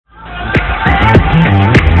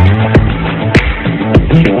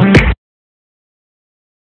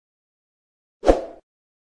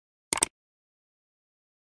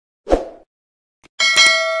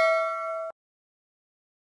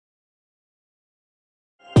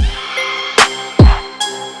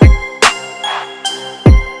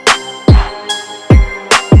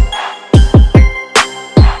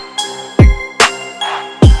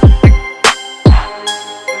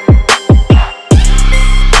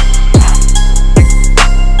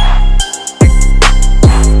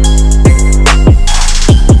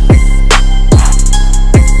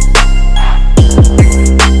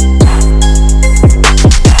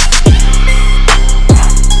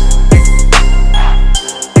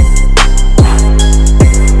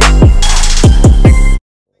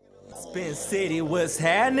what's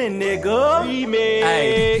happening, nigga?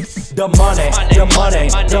 Remix. The money, the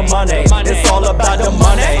money, the money. It's all about the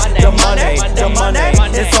money, the money, the money.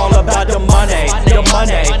 It's all about the money, the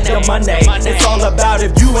money, the money. It's all about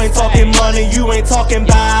if you ain't talking money, you ain't talking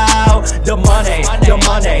about the money, the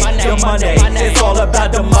money, the money. It's all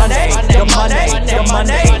about the money, the money, the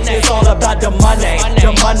money. It's all about the money,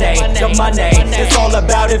 the money, the money. It's all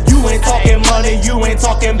about if you ain't talking money, you ain't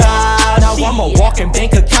talking about. Now I'm a walking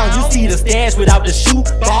bank account. You see the stash without the shoe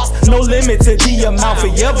box. No limit to the amount.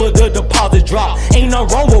 Forever the deposit drop. Ain't no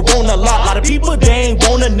wrong with want a lot. Lot of people they ain't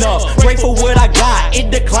want enough. Grateful for what I got.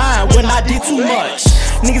 It declined when I did too much.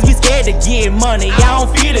 Niggas be scared to get money. I don't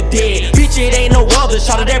fear the dead. Bitch, it ain't no other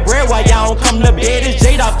shot of that bread. Why y'all don't come to bed? It's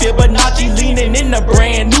Jade I feel, but not you leaning in the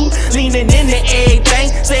brand new, leaning in the everything.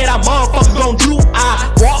 Said I motherfucker gon' do.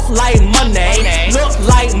 I walk like money, look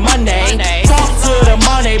like money, talk to the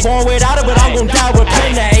money. Born without it, but I'm gon' die with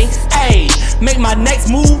plenty. Ayy, make my next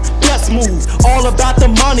move, best move. All about the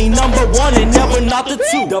money, number one and never not the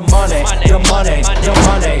two. The money, the money, the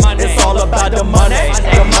money. It's all about the money,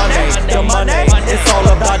 the money, the money. It's all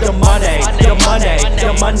about the money, the money,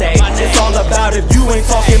 the money. It's all about if you ain't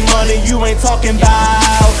talking money, you ain't talking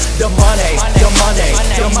about the money, the money,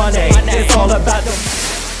 the money. It's all about the.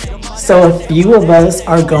 So a few of us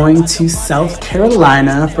are going to South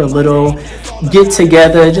Carolina for a little get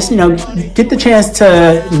together, just, you know, get the chance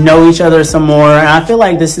to know each other some more. And I feel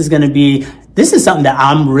like this is something that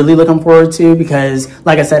I'm really looking forward to because,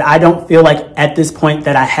 like I said, I don't feel like at this point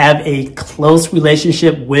that I have a close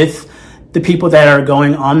relationship with the people that are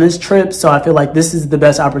going on this trip. So I feel like this is the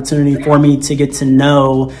best opportunity for me to get to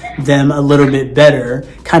know them a little bit better,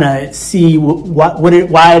 kind of see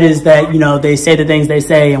why it is that, you know, they say the things they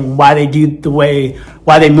say and why they move the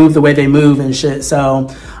way they move and shit. So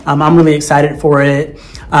I'm really excited for it.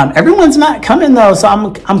 Everyone's not coming though, so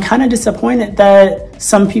I'm kind of disappointed that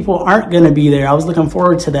some people aren't gonna be there. I was looking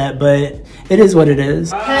forward to that, but it is what it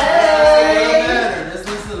is. Hey,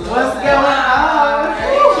 what's going on?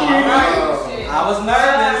 I was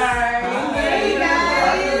nervous. Hey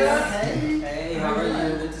guys. Hey, how are you?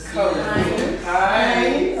 Good to see you.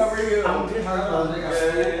 Hi. How are you? I'm good. How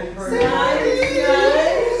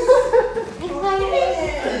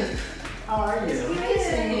are you?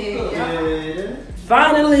 Good.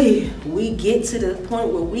 Finally, we get to the point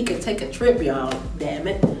where we can take a trip, y'all. Damn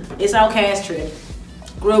it. It's our cast trip,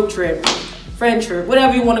 group trip, friend trip,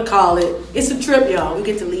 whatever you want to call it. It's a trip, y'all. We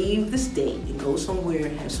get to leave the state and go somewhere,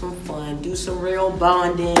 have some fun, do some real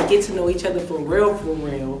bonding, get to know each other for real.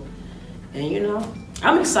 And you know,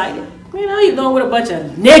 I'm excited. You know, you're going with a bunch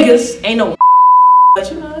of niggas. Ain't no but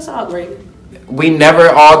you know, it's all great. We never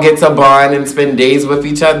all get to bond and spend days with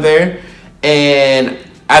each other. And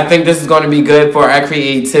I think this is going to be good for our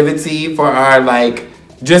creativity, for our, like,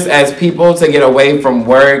 just as people to get away from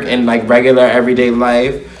work and, like, regular everyday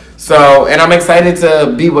life. So, and I'm excited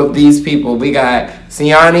to be with these people. We got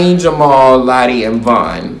Ceione, Jamal, Lodi, and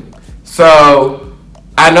Von. So,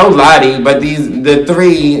 I know Lodi, but the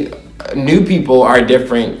three new people are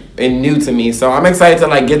different and new to me. So, I'm excited to,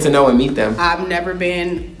 like, get to know and meet them. I've never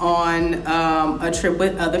been on a trip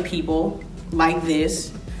with other people like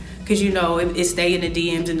this. Because, you know, it stay in the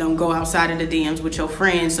DMs and don't go outside of the DMs with your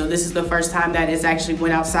friends. So this is the first time that it's actually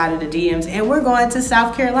went outside of the DMs. And we're going to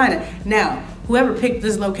South Carolina. Now, whoever picked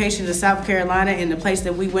this location to South Carolina and the place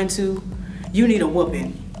that we went to, you need a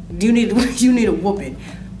whooping. You need a whooping.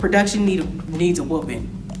 Production needs a whooping.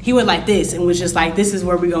 He went like this and was just like, this is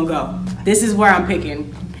where we're going to go. This is where I'm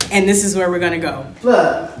picking. And this is where we're going to go.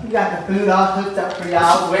 Look, you got the food all hooked up for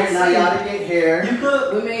y'all. Waiting on y'all to get here. You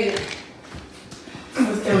cooked. We made it.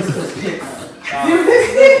 It was good.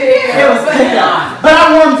 But I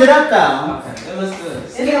warmed it up though. Okay, it was good.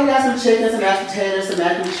 And then we got some chicken, some mashed potatoes, some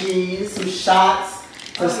mac and cheese, some shots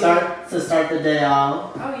to start the day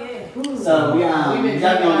off. Oh yeah. So we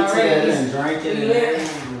definitely together and drinking.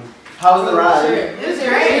 How was the ride? It was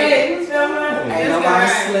great. It was Ain't nobody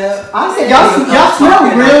slept. Honestly, y'all smell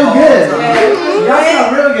real good. Y'all smell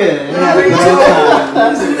real good.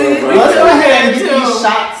 Let's go ahead and get these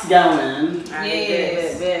shots going.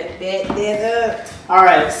 All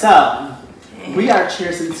right, so we are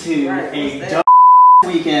cheersing to a dope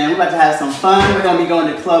weekend. We're about to have some fun. We're gonna be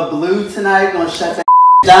going to Club Blue tonight. We're gonna shut that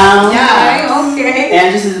down. Yeah, okay.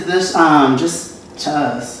 And just to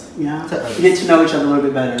us, you know, get to know each other a little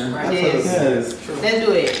bit better. Right. Yes. Let's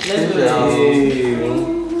do it. Let's do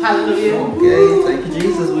it. Hallelujah. Okay, thank you,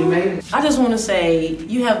 Jesus. We made it. I just want to say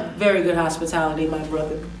you have very good hospitality, my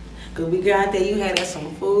brother. Cause we got there, you had us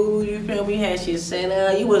some food, you feel me? You had shit set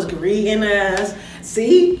up, you was greeting us.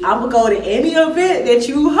 See, I'm gonna go to any event that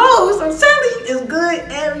you host. I'm telling you, it's good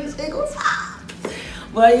every single time.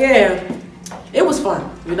 But yeah, it was fun.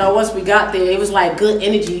 You know, once we got there, it was like good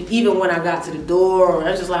energy. Even when I got to the door,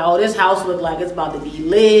 I was just like, oh, this house looked like it's about to be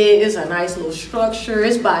lit. It's a nice little structure.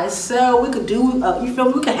 It's by itself. We could do, you feel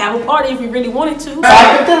me? We could have a party if we really wanted to.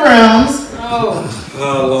 Back at the rooms.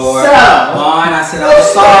 Oh Lord. So, Vaughn, I said I'm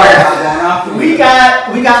sorry about going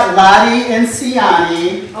off. we got Lodi and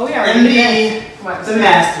Ceione Oh, we in already the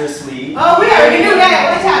master suite. Oh, we already knew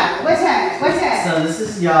that. What's that? So this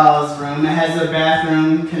is y'all's room. It has a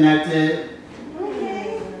bathroom connected.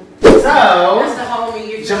 That's So the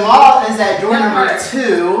homie. Jamal is at door number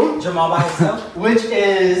 2, Jamal by himself. which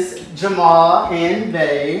is Jamal and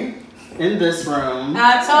VonDell in this room.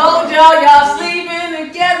 I told y'all sleeping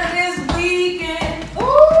together this weekend.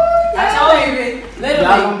 Ooh, I told you, Y'all literally.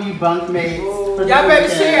 gonna be bunkmates. for the Y'all better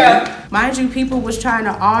weekend. share. Mind you, people was trying to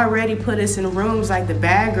already put us in rooms like the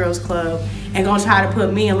Bad Girls Club and gonna try to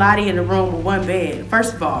put me and Lottie in the room with one bed.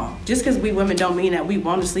 First of all, just because we women don't mean that we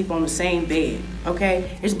want to sleep on the same bed,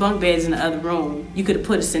 okay? There's bunk beds in the other room. You could have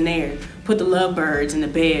put us in there, put the lovebirds in the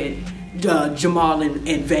bed, Jamal and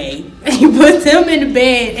VonDell. You put them in the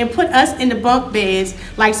bed and put us in the bunk beds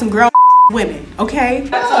like some grown women, okay?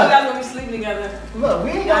 I told y'all when we sleep together. Look,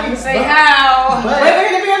 we ain't Y'all gonna can be say how. But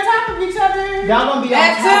We're gonna be on top of each other. y'all gonna be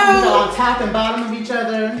That on top and bottom of each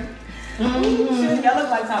other. Mhm. Y'all look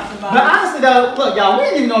like top and But bottom. honestly though, look, y'all, we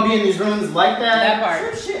ain't even gonna be in these rooms like that. That part.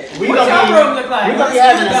 We What gonna y'all be, room look like? we gonna be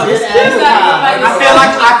having a good ass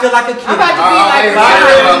Like- time. I feel like a kid. I'm about to be Oh, like hey, a my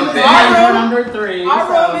child. room. This is Our door room- number 3. Our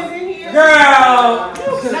so- room is in here. Girl.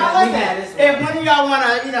 Now listen, if one of y'all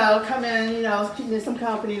wanna, come in, keep me some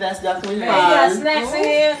company, that's definitely Hey, you got fine. snacks in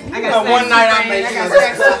here? I got one night I'm making a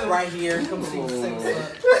sex right here. Come see.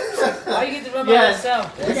 Oh, you get to rub Yes. by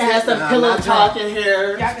yourself. We can have some pillow talk in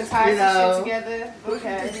here. Y'all can tie You some know. shit together.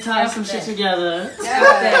 Okay. Tie some shit together.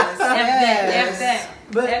 F that.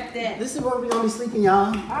 But F that. this is where we're gonna be sleeping,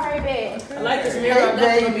 y'all. Alright, babe. I like this mirror. I'm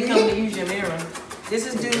definitely gonna be Baby. coming to use your mirror. This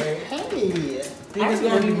is dude. Hey. He's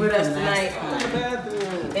gonna be with us tonight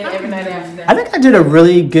and every night after that. I think I did a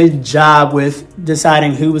really good job with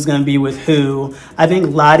deciding who was going to be with who. I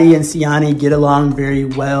think Lodi and Ceione get along very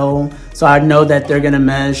well, so I know that they're going to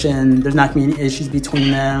mesh and there's not going to be any issues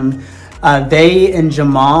between them. They and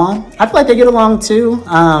Jamal, I feel like they get along too.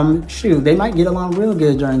 Shoot, they might get along real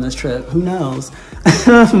good during this trip. Who knows?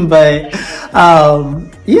 But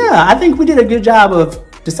yeah, I think we did a good job of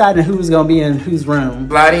deciding who was going to be in whose room.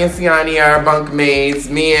 Lodi and Ceione are bunkmates.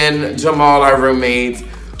 Me and Jamal are roommates.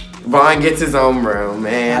 Vaughn gets his own room,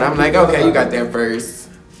 and I'm like, okay, you got there first.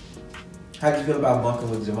 How'd you feel about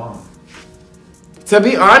bunking with Jamal? To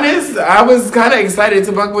be honest, I was kind of excited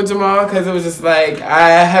to bunk with Jamal because it was just like I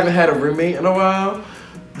haven't had a roommate in a while.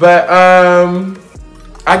 But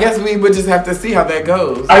I guess we would just have to see how that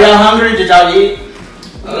goes. Are y'all hungry? Did y'all eat?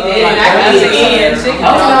 I was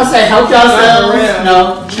gonna say, help yourselves.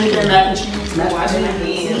 No, chicken, mac and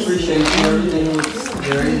cheese. Appreciate you. Everything was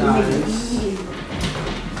very nice.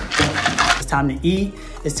 It's time to eat.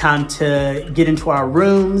 It's time to get into our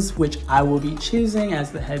rooms, which I will be choosing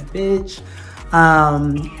as the head bitch.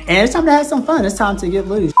 And it's time to have some fun. It's time to get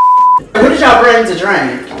loose. What did y'all bring to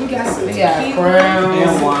drink? We got some We got tequila. crowns.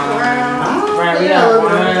 And wine. Right, we got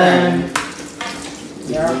wine.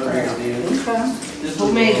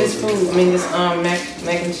 Who made this food? I mean, this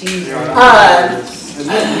mac and cheese. It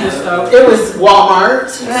was Walmart.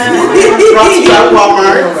 Brought to you by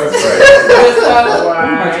Walmart.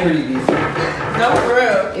 Pretty decent. No, for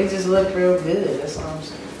real. It just looked real good. That's all I'm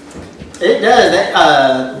saying. It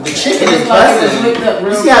does. The chicken is It's busting. whipped up You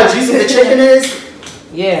real see how good. juicy the chicken is?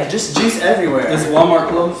 Yeah. Just juice everywhere. Is Walmart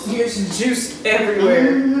close? Here's juice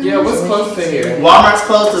everywhere. Yeah, what's close to here? Walmart's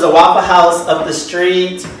close. There's a Waffle House up the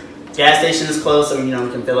street. Gas station is close, so we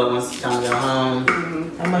can fill up once it's time to go home.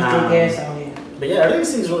 How much do gas out here? But yeah, everything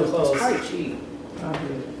seems really close. Probably cheap.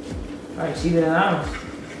 Probably cheaper than ours.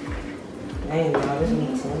 Dang, y'all, this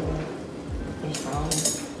meat tender. It's strong.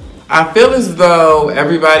 I feel as though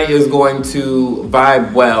everybody is going to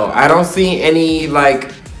vibe well. I don't see any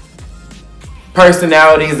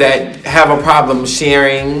personalities that have a problem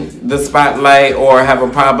sharing the spotlight or have a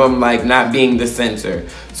problem not being the center.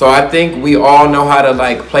 So I think we all know how to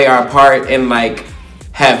play our part and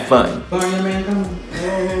have fun.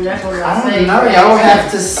 That's what I don't know. Y'all have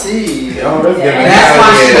to see. Oh, that's giving That's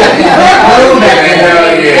why she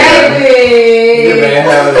hell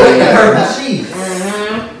yeah. Cheese.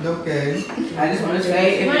 Okay. I just want to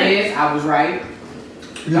say, if it is, I was right.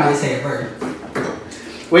 You gotta say it first.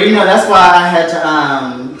 Well, that's why I had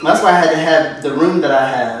to. That's why I had to have the room that I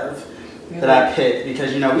have, that I picked,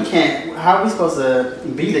 because we can't. How are we supposed to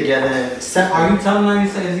be together? Are you telling him?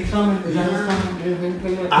 Is he coming? Is that his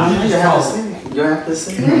coming? I don't know. You have to see. You have to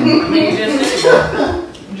say. I mean, you just said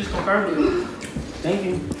it. You just confirmed it. Thank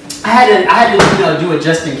you. I had to, you know, do it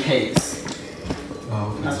just in case.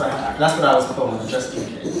 Oh, okay. That's what I was pulling, just in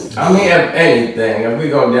case. I mean, if anything, if we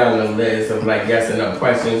go down the list of like yes and no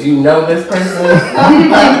questions, you know this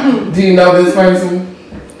person? Do you know this person?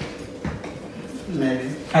 Maybe.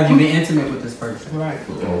 Have you been intimate with this person? Right.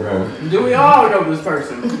 Okay. Do we all know this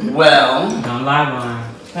person? Well, Don't lie, man.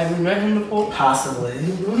 Have we met him before? possibly.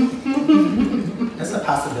 That's a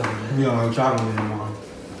possibility. We don't talking anymore.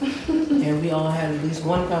 And we all had at least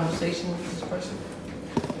one conversation with this person.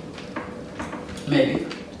 Maybe.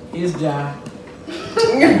 His job.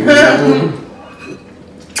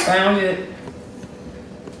 Found it.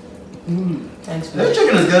 Thanks for This that.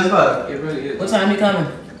 chicken is good as fuck. It really is. What time you coming?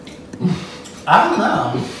 I don't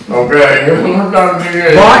know. Okay. I'm not doing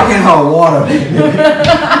it. Barking her water, baby.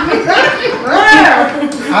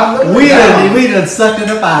 We done sucked it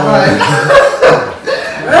up out of her.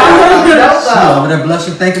 She over there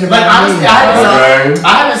blushing thinking But about honestly, me. I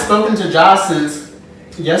haven't spoken to Josh since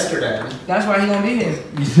yesterday. That's why he gonna be here.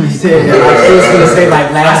 You said that. She was gonna say like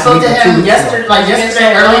I last spoke week to or 2 him weeks yesterday, ago. like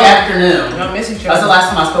yesterday early afternoon. Y'all miss each other. That's the last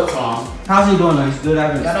time I spoke to him. How's he doing though? He's good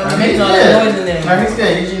at it. Y'all don't He's make all good. that noise in there. No, he's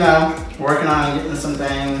good. He's, you know, working on getting some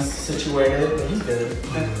things situated, but he's good.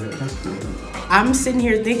 I'm sitting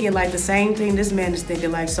here thinking like the same thing this man is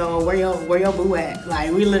thinking. Like, so where your boo at?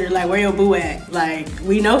 Like, we literally like, where your boo at? Like,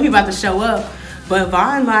 we know he about to show up, but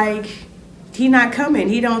Von, like, he not coming.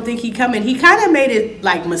 He don't think he coming. He kind of made it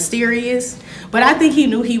like mysterious, but I think he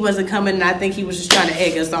knew he wasn't coming, and I think he was just trying to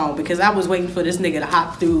egg us on because I was waiting for this nigga to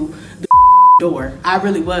hop through the door. I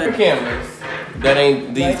really was. Cameras. That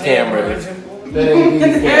ain't these Like, cameras. That ain't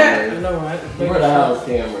these I cameras. know, right? Where the house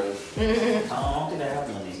cameras? I don't think they have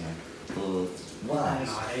none here. Why?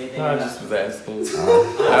 No, I just was asking.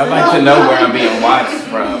 I'd like to know where I'm being watched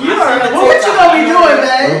from. What you gonna be doing,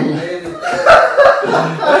 man?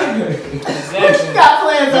 What you got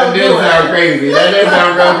plans That on did doing? sound crazy. That did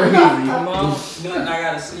sound real crazy. Mom, I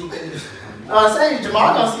gotta sleep in it. Say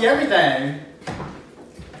Jamal gonna see everything.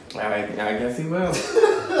 I guess he will.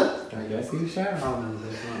 I guess he shall.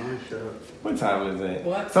 What time is it?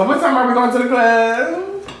 What? So what time are we going to the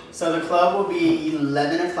club? So the club will be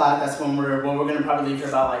 11 o'clock. That's when we're gonna probably leave here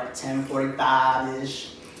about like 10:45 ish.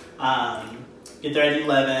 Get there at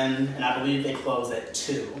 11, and I believe they close at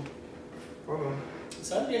 2.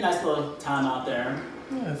 So it'll be a nice little time out there.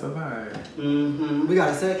 Yeah, it's a vibe. Mm-hmm. We got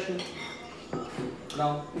a section.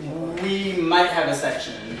 No. We might have a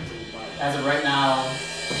section. As of right now,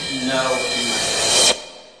 no, but we might.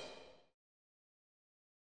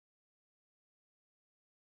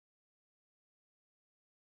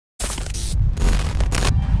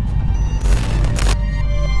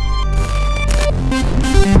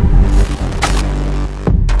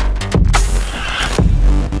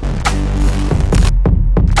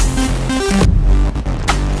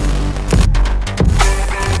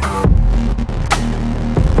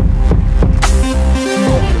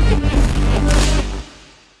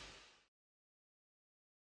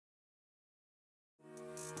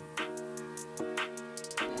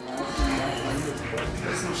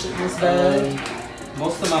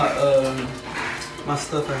 Most of my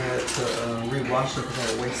stuff I had to rewash it because I had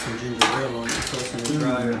to waste some ginger ale on it, so it's in the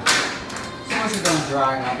dryer. So once it's done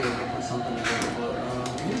dry, I'll be able to put something together. But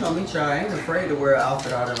you know me, child, I ain't afraid to wear an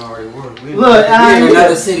outfit I done already wore. Look,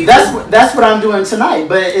 another city. that's what I'm doing tonight,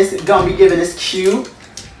 but it's gonna be given. It's cute.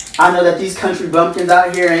 I know that these country bumpkins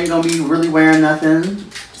out here ain't gonna be really wearing nothing.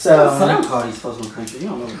 So I don't call these folks on country. You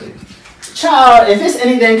don't know what they. Child, if it's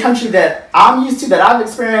anything country that I'm used to, that I've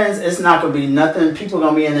experienced, it's not gonna be nothing. People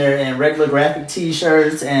gonna be in there in regular graphic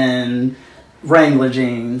T-shirts and Wrangler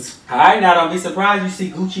jeans. Alright, now don't be surprised you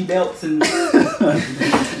see Gucci belts and.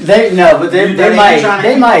 They might.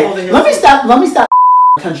 Let me stop.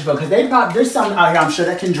 Country folk, because there's something out here I'm sure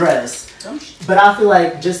that can dress. But I feel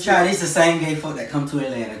like just Child, these the same gay folk that come to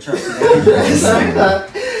Atlanta. Trust me, they can dress.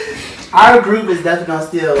 Our group is definitely gonna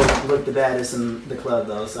still look the baddest in the club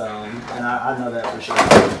though, so and I know that for sure.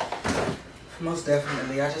 Most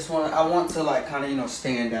definitely. I want to like kind of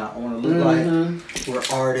stand out. I want to look like we're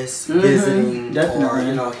artists visiting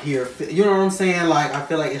Definitely. or here. You know what I'm saying? Like I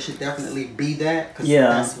feel like it should definitely be that because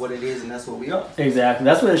that's what it is and that's what we are. Exactly.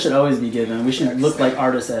 That's what it should always be given. We should look like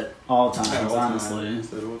artists at all times, At all honestly.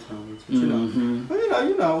 times. At all times. But,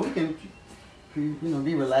 you know, we can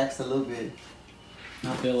be relaxed a little bit.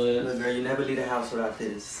 I feel it. Look, girl, you never leave the house without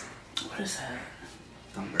this. What is that?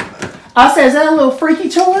 Don't worry about it. I said, is that a little freaky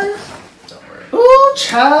toy? Don't worry. Ooh,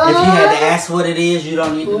 child. If you had to ask what it is, you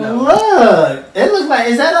don't need to know. Look, it looks like,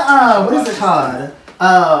 is that a, what is it called?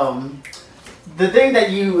 The thing that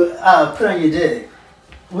you put on your dick.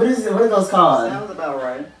 What is it? What are those called? Sounds about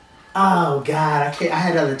right. Oh God, I can't. I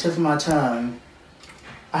had it on the tip of my tongue.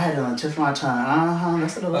 That's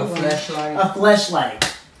what it A looks like. flashlight. A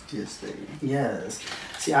flashlight. Yes, baby. Yes.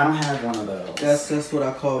 See, I don't have one of those. That's what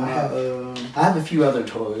I call I my have a few other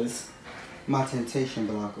toys. my temptation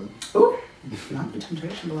blocker. Ooh, not the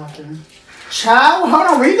temptation blocker. Child, hold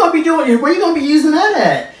on. Where you gonna be using that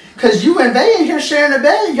at? Cause you and Vay in here sharing a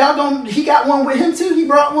bed. He got one with him too. He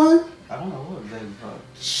brought one. I don't know what baby brought.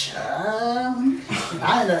 Child,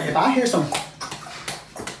 if I hear some.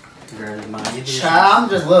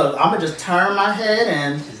 Child, I'm gonna just turn my head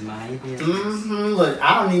and. Look,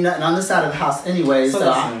 I don't need nothing on this side of the house anyway,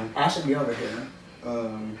 so I should be over here.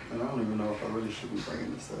 And I don't even know if I really should be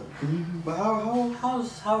bringing this up. But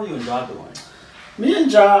how are you and Ja doing? Me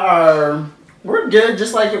and Ja we're good,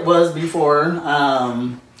 just like it was before.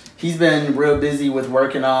 He's been real busy with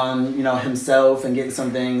working on, himself and getting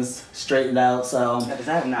some things straightened out. So Because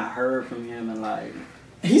I have not heard from him in like.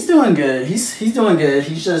 he's doing good. He's doing good.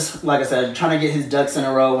 He's just, like I said, trying to get his ducks in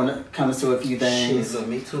a row when it comes to a few things. Shit,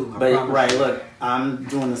 me too. But right, look, I'm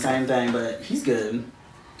doing the same thing, but he's good.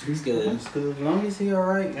 He's good. That's good. As long as he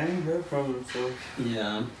alright, I ain't heard from him, so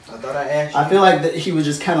Yeah. I thought I asked you. I feel like that he was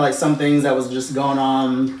just kind of like some things that was just going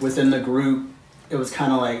on within the group. It was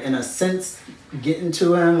kind of like, in a sense, getting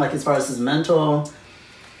to him, like as far as his mental.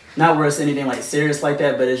 Not where it's anything like serious like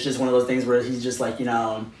that, but it's just one of those things where he's just like,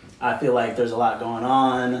 I feel like there's a lot going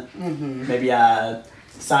on. Maybe I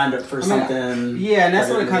signed up for something. Yeah, and that's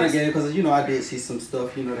what it kind of gave, because I did see some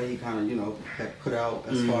stuff that he kind of had put out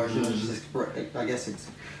as far as just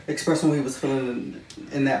expressing what he was feeling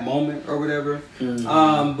in that moment or whatever.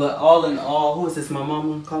 But all in all, who is this? My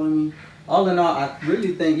mama calling me. All in all, I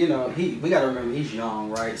really think we got to remember he's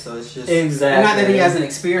young, right? So it's just Exactly. not that he hasn't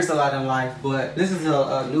experienced a lot in life, but this is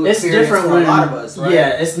a new It's experience different for when, a lot of us, right?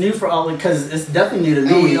 Yeah, it's new for all, because it's definitely new to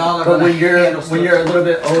And me. we all are But gonna when you're handle a little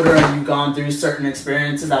bit older and you've gone through certain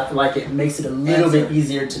experiences, I feel like it makes it a little bit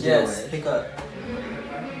easier to deal Yes, with. pick up.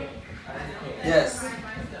 Yes.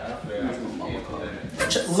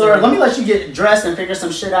 Laura, let me let you get dressed and figure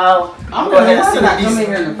some shit out. I'm Go gonna go ahead ahead and and come in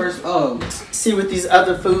here in the first. see what these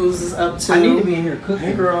other foods is up to. I need to be in here cooking.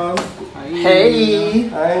 Hey, girl. Hey.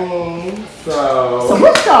 Hey. So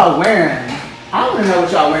what y'all wearing? I want to know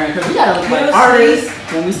what y'all wearing, because we gotta look like artists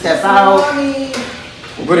when we step out.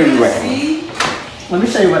 What are you wearing? Let me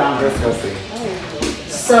show you what I'm wearing. Let's go see.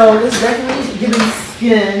 So it's definitely giving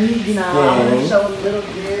skin, I'm gonna show a little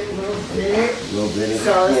bit.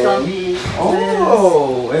 So it's gonna be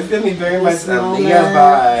Oh, it's gonna be very much a snowman. Leah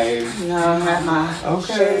vibe. I have my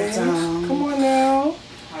Okay. shirts on. Come on now.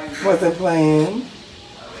 Wasn't playing.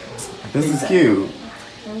 This is cute.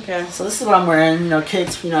 Okay, so this is what I'm wearing.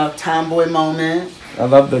 Kate's, tomboy moment. I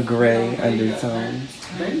love the gray undertone.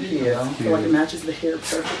 Thank you. I feel like it matches the hair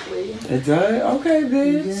perfectly. It does? Okay,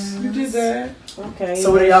 bitch. Yes. You did that. Okay.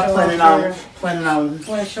 So what are y'all planning on? Want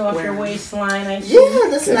to show off your waistline? I see. Yeah,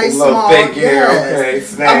 that's nice little small. figure. Yes. Okay,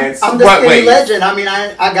 snatch. I'm the What skinny waist? legend. I mean,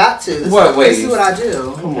 I got to. This is what I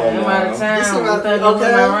do. Come on I'm out now. of town. This is I'm what I- thugging okay.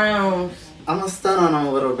 with my rounds. I'm gonna stun on them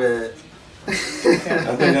a little bit. I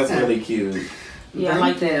think that's really cute. Yeah, I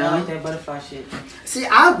like that. I like that butterfly shit. See,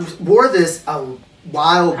 I wore this a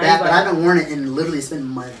while How back, you but I about- haven't worn it in literally, it's been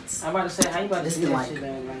months. I'm about to say, how you about to It's do been that like- shit,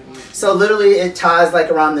 man? So literally, it ties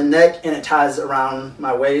like around the neck and it ties around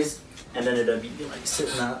my waist, and then it'll be like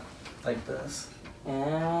sitting up like this. I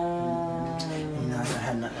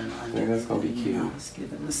had nothing under. I think that's gonna be cute. It's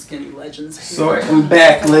giving the skinny legends hair. Short and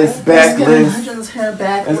backless, Skinny backless. legends hair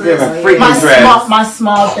back. Let's give a freaky my dress. my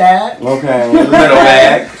small back. Okay, little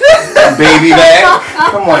back, baby back.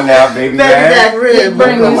 Come on now, baby back. rib.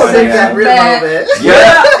 Bring Come me on, some big back rib back. a little bit.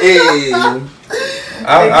 Yeah.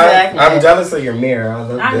 Exactly. I'm jealous of your mirror. I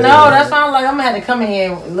love I that. know, that's why I'm like, I'm gonna have to come in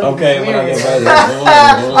here and look Okay, at when I the get mirror.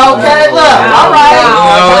 ready. Okay, look. All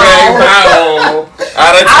right.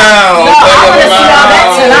 Out of town. No, I want to see all that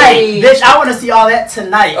tonight, bitch. I want to see all that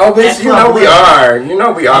tonight. Oh, bitch, you know we are. You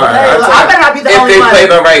know we are. Okay, look, I better not be the if only they one. play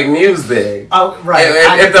the right music. Oh, right.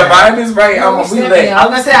 If the vibe is right, we lit. I'm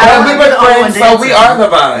gonna say I don't we think were we're the only one friends, so we dancing. are the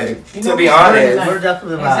vibe. To be honest. We're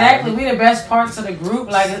definitely the vibe. Exactly, we the best parts of the group,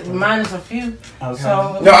 like minus a few. Okay.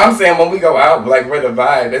 So No, I'm saying when we go out, like we're the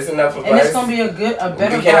vibe. It's enough of and us. it's gonna be a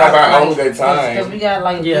better. We can have our own good time. because we got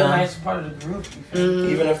like a Yeah. good, nice part of the group.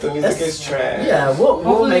 Even if the music is trash. Yeah, we'll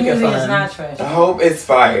Hopefully make the it music is fun. not trash. I hope it's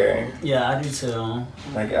fire. Yeah, I do too.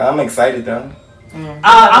 Like I'm excited though.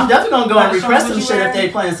 I'm definitely gonna go and Show me request what some you shit if wearing. they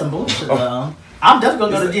playing some bullshit though. I'm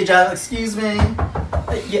definitely gonna go to DJ. Excuse me.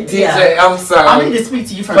 DJ, I'm sorry. I need to speak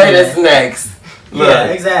to you for a Play minute. this next. Look, yeah,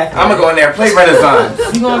 exactly. I'm gonna go in there, play Renaissance.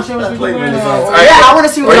 You gonna show us what Play you're wearing? Renaissance. Or All right, Yeah, I want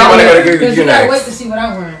to see what Or you y'all wanna wear. go to Because you you gotta wait next? to see what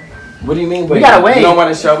I'm wearing. What do you mean? We gotta wait. You don't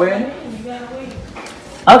want to show it?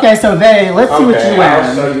 Okay, so Vay, let's see what Okay, you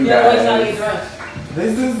I'll show wearing. you Yeah, wait till I get guys. dressed.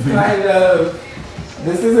 This is kind of,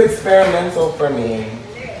 this is experimental for me.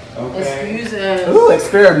 Okay. Excuses. Ooh,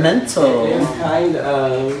 experimental. It's kind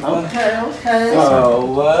of. Okay. So,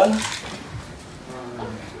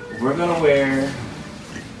 we're gonna wear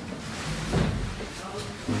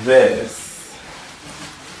this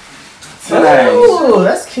tonight. Ooh,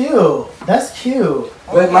 that's cute. That's cute.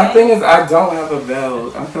 But my thing is, I don't have a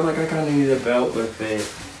belt. I feel like I kind of need a belt with it.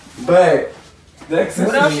 But the accessories.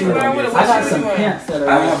 What else you wearing with it? I got What some you wearing? pants that are.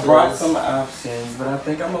 I have brought like some options, but I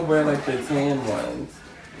think I'm gonna wear like the tan ones.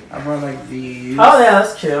 I brought like these. this. Oh yeah,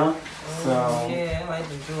 that's cute. So Yeah, I like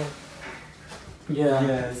the joint. Yeah.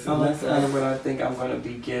 yeah, so I like that's that. kind of what I think I'm gonna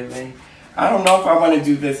be giving. I don't know if I want to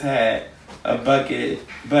do this hat, a bucket,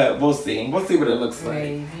 but we'll see. We'll see what it looks like.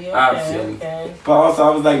 Maybe, Options. okay. But also, I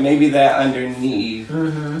was like, maybe that underneath,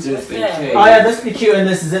 Mm-hmm. just in that? case. Oh yeah, this be cute in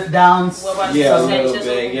this zip downs. What about Yeah, a this? little Just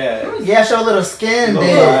bit, yeah. Yeah, show a little skin, Little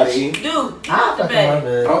bitch. body. Dude, I the fucking bag. love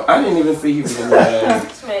it. Oh, I didn't even see you was in that.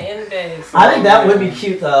 This man in the bag. I think that would be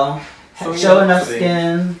cute though. So, Show yeah, enough we'll see.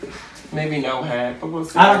 skin. Maybe no hat, but we'll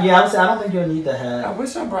see. I don't. Yeah, I would say I don't think you'll need the I hat.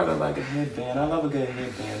 wish I brought like a headband. I love a good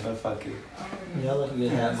headband, but fuck it. Yeah, I look a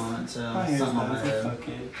good hat moment too. My hair's Something on my not, head. fuck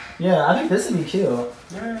it. Yeah, I think this would be cute.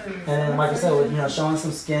 Yeah. And then, like I said, with, showing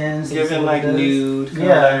some skin. So you see Giving what like it is. nude color.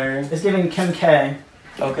 Yeah, it's giving Kim K.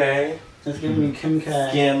 Okay. It's giving me Kim K.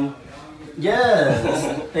 Skim.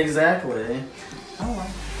 Yes, exactly.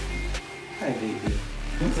 Hi, baby.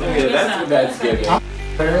 So yeah, that's what that's giving.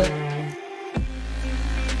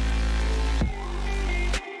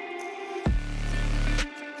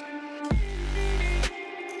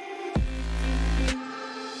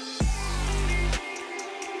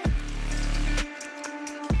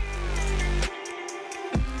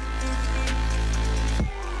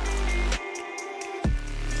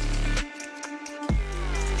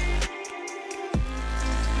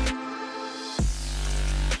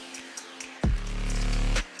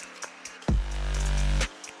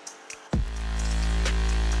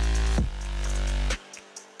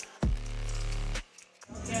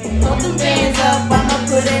 Put them bands up, I'ma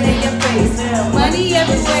put it in your face. Money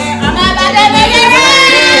everywhere, I'm about to make it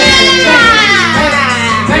rain.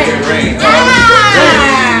 Make it rain.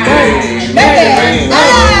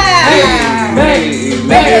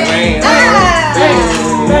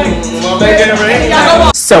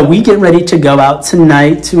 So we get ready to go out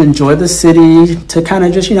tonight to enjoy the city, to kind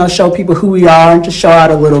of just, show people who we are and just show out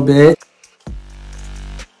a little bit.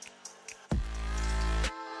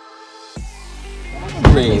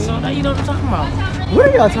 So now you know what I'm talking about. What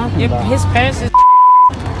are y'all talking about? His parents is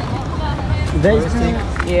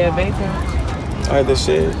yeah, baby parents. Alright, the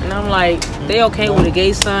shit. And I'm like, they okay with a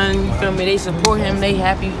gay son, you feel me? They support him, they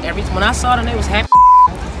happy. When I saw them, they was happy.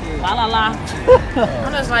 La la la.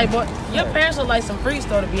 I'm just like, but your parents are like some freaks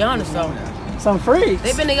though, to be honest though. Some freaks.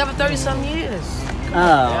 They've been together 30-some years. Oh.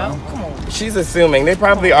 Yeah, come on. She's assuming. They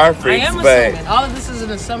probably are freaks, I am but assuming. All of this is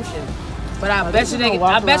an assumption. But I bet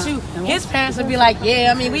you his parents would be like,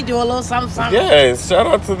 yeah, I mean, we do a little something, something. yes, shout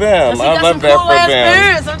out to them. See, I that's love some that cool for ass them.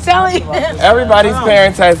 parents, I'm telling you. Everybody's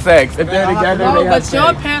parents have sex. If they're together, No, they have but your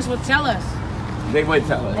sex. parents would tell us. They would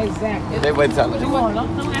tell us. Exactly. They would tell us. Come on,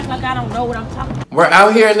 don't act like I don't know what I'm talking about. We're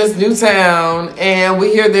out here in this new town, and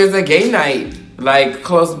we hear there's a gay night, like,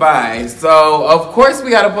 close by. So, of course, we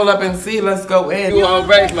gotta pull up and see. Let's go in. You won't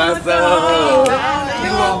break my soul.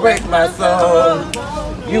 You won't break my soul.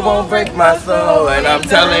 You won't break my soul. And I'm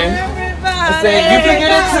telling, I said, you can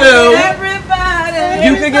get it too. Everybody.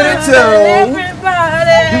 You can get it too.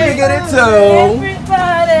 Everybody. You can get it too.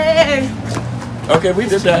 Everybody. Okay, we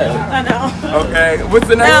did that. I know. Okay, what's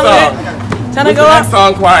the next Now song? Time to What's go the up. next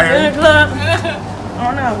song, In choir? the club. I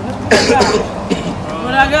don't know.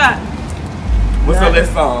 What I got? What's the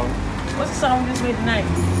next song? What's the song we just made tonight?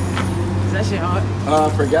 Is that shit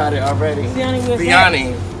hard? Forgot it already. Ceione, what's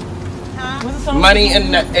Ceione. What's the song? Money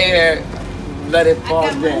in the air, let it fall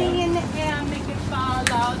Got money down. in the air, make it fall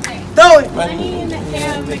all day. Throw it. Money in the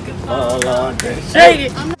air, make it Fall all day.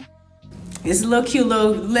 Shake it. It's a little cute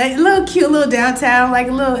little downtown, like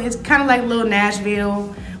a little. It's kind of like a little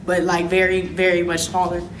Nashville, but like very, very much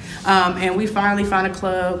smaller. And we finally found a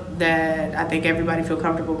club that I think everybody feel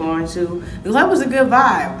comfortable going to. The club was a good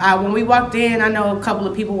vibe. When we walked in, I know a couple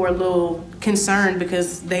of people were a little concerned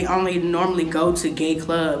because they only normally go to gay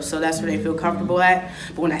clubs, so that's where they feel comfortable at.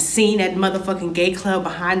 But when I seen that motherfucking gay club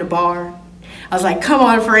behind the bar, I was like, come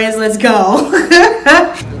on, friends, let's go.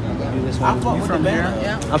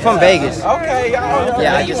 I'm from Vegas. Okay, y'all.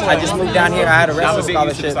 Yeah, I just moved down here. I had a wrestling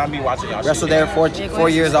scholarship. Wrestled there 4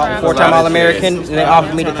 years, 4-time All-American, and they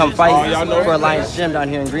offered me to come fight for Alliance Gym down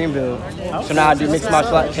here in Greenville. So now I do mixed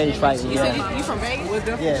martial art cage fighting. You from Vegas?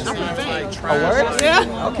 Yeah. I'm from Vegas. A word?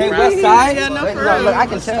 Yeah. Okay, West Side. Yeah, no, Wait, look, I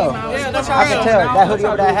can tell. Yeah, that's I can tell. That hoodie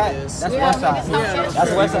over that hat. That's West Side.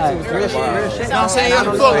 That's West Side. Real shit. You know what I'm saying? You got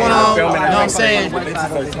the foot one on. You know what I'm saying?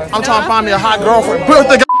 I'm trying to find me a hot girlfriend. Put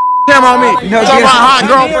the camera on me. I'm talking about hot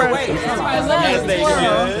girlfriend.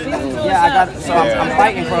 Yeah, I got. So I'm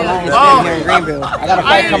fighting for Alliance Gym here in Greenville. I got a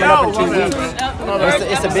fight coming up in 2 weeks.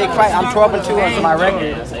 It's a big fight. I'm 12-2 on my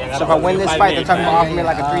record. So if I win this fight, they're talking about offering me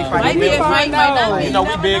like a 3-fight deal. You know,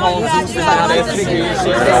 we big on Zeus and all that shit.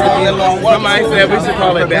 Somebody said we should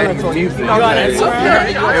call it back. It's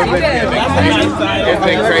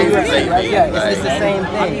been crazy. Yeah, it's the same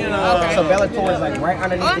thing. So Bellator is like right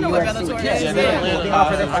underneath the UFC.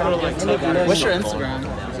 What's your Instagram?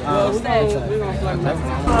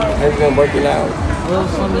 It's been working out.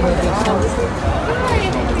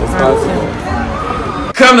 It's possible.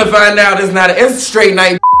 Come to find out, it's straight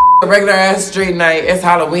night. A regular ass straight night. It's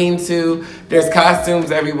Halloween too. There's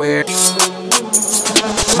costumes everywhere.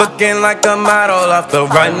 Looking like a model off the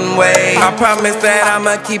runway. I promise that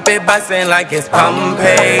I'ma keep it bustin' like it's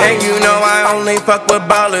Pompeii. And you know I only fuck with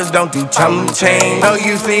ballers, don't do chump change. Oh,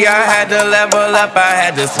 you see I had to level up, I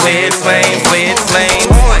had to switch lanes.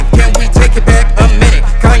 Boy, can we take it back a minute?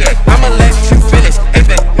 Kanye, I'ma let you finish. Ain't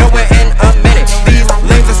been nowhere in a minute. These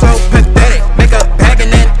lanes are so pathetic. Make a bag and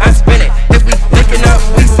then I spin it. If we linking up,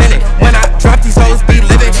 we send it. When I drop these hoes, be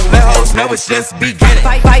living. Let hoes know it's just beginning.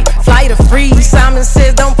 Fight, fly to freeze. Simon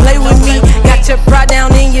says don't play with me. Got your pride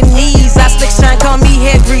down in your knees. I slick shine, call me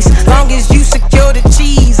head grease. Long as you secure the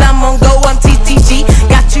cheese, I'm on go, I'm TTG.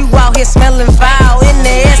 Got you out here smelling foul. In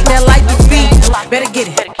the air, smell like the beat. Better get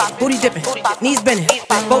it. Booty dipping, knees bending,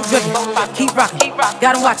 boat dripping. Keep rocking,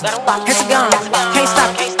 gotta watch it. Hexagon, can't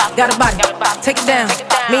stop it. Got a body, take it down.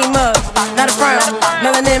 Mean mug, not a frown.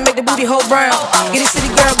 Melanin make the booty hole brown. Get it city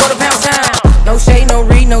girl, go to pound town. No shade, no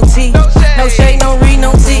read, no tea. No shade, no read,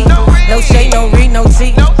 no tea. No shade, no read, no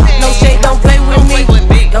tea. No shade, don't play with me.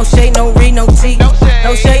 No shade, no read, no tea.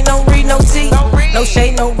 No shade, no read, no tea. No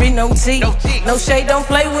shade, no read, no tea. No shade, don't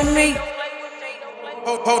play with me.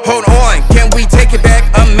 Hold on, can we take it back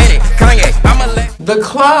a minute? Kanye, I'ma let. The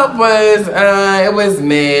club was, it was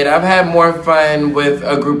mid. I've had more fun with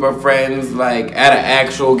a group of friends, like at an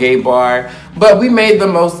actual gay bar. But we made the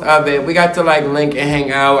most of it. We got to like link and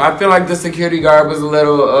hang out. I feel like the security guard was a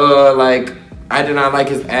little, like, I did not like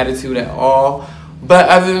his attitude at all. But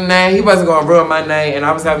other than that, he wasn't gonna ruin my night, and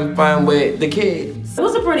I was having fun with the kids. It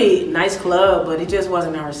was a pretty nice club, but it just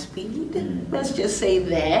wasn't our speed. Let's just say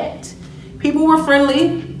that. People were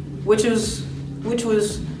friendly, which was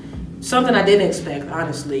something I didn't expect,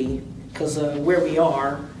 honestly, because of where we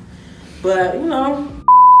are. But, you know,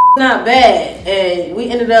 not bad. And we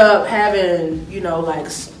ended up having, you know, like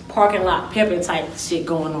parking lot pimping type shit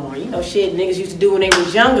going on. You know, shit niggas used to do when they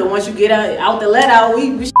was younger. Once you get out the let out,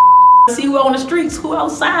 we see who on the streets, who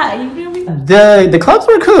outside. You feel me? The clubs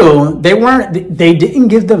were cool. They didn't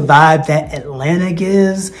give the vibe that Atlanta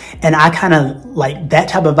gives, and I kind of like that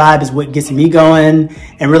type of vibe is what gets me going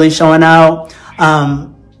and really showing out.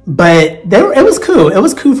 But it was cool. It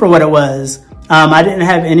was cool for what it was. I didn't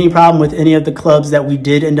have any problem with any of the clubs that we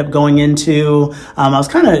did end up going into. I was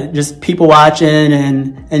kind of just people watching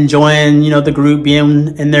and enjoying, you know, the group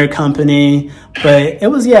being in their company. But it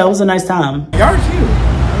was a nice time. Y'all cute.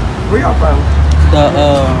 Where y'all from?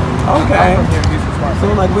 Okay.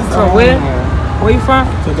 So like, what's From where? Where you from?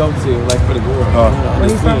 To go to, like for the girl. Where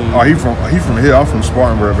you from? Oh, he from here. I'm from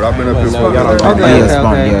Spartanburg, but I've been up here for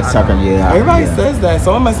Everybody says that,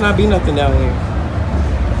 so it must not be nothing down here.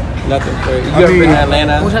 Nothing for you. Ever been to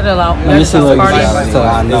Atlanta? Let me see what so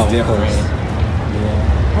I know. It's different. Yeah.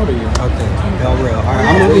 How old are you? Okay, y'all real. All right,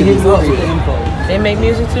 I'm gonna be hitting you up with the info. They make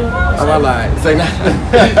music too? Oh, I lied. Say not.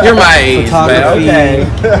 You're my age, but okay.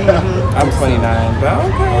 I'm 29, but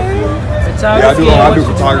okay. Yeah, I do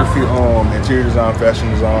photography, interior design, fashion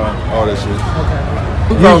design, all that shit.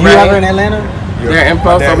 Okay. You ever in Atlanta? Yeah. Their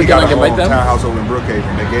info, so we gotta get like them. Townhouse over in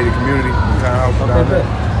Brookhaven, the gated community townhouse. Okay,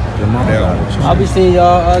 I'll be seeing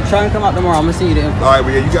y'all. Try and come out tomorrow. I'm gonna see you the info. All right,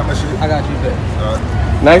 well, yeah, you got my shit. I got you,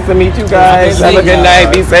 bet. Nice to meet you guys. Have a good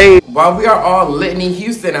night. Be safe. While we are all Litany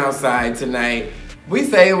Houston outside tonight, we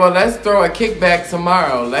say, well, let's throw a kickback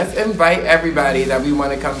tomorrow. Let's invite everybody that we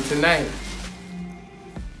want to come tonight.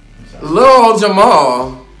 Lil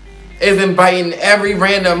Jamal is inviting every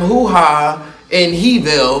random hoo-ha in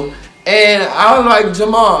Heville. And I was like,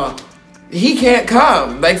 Jamal, he can't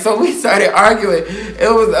come. Like, so we started arguing. It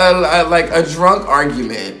was a drunk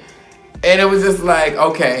argument. And it was just like,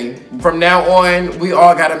 okay, from now on, we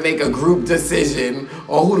all got to make a group decision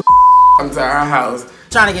on who the comes to our house.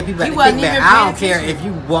 Trying to get people at the kickback. I don't care if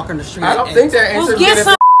you walk on the street. I don't think they're interested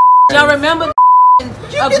in y'all remember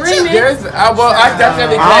agreement? I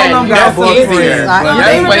definitely can. That's easier.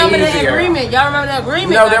 They remember the agreement. Y'all remember the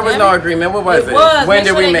agreement? No, there was no agreement. What was it? When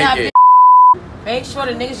did we make it? Make sure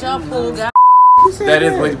the niggas y'all pull got. That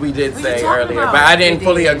is what we did say earlier, but I didn't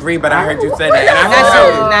fully agree. But I heard you say that, and I can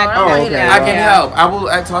help. I can help.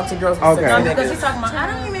 I talk to girls. Okay. Because he's talking about. I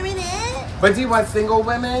don't remember that. But do you want single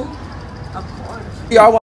women? Of course.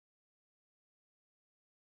 Y'all want?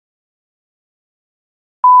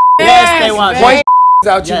 Yes, they want. Point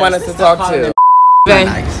out you want us to talk to. And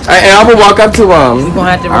I will walk up to him. We're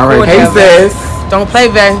gonna have to record. Hey sis. Don't play,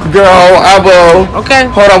 Vay. Girl, I will. Okay.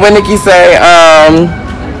 Hold on. What Nikki say?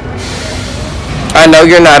 I know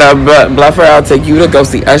you're not a bluffer. I'll take you to go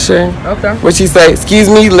see Usher. Okay. What she say? Excuse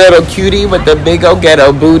me, little cutie with the big old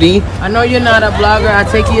ghetto booty. I know you're not a blogger.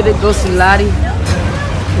 I'll take you to go see Lodi.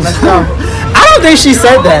 Let's go. I don't think she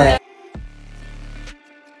said that.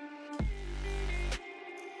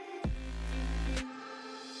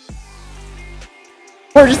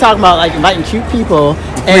 We were just talking about like inviting cute people,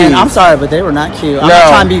 and I'm sorry, but they were not cute. I'm not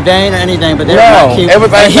trying to be vain or anything, but they were not cute. It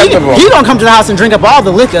was unacceptable. He gonna come to the house and drink up all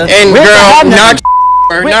the liquor. And girl,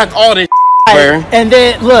 knock all this. And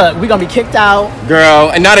then look, we gonna be kicked out.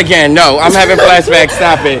 Girl, and not again. No, I'm having flashbacks.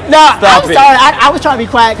 Stop it. No, Stop I'm sorry. I was trying to be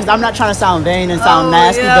quiet because I'm not trying to sound vain and sound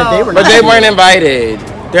nasty, but they were. But they weren't invited.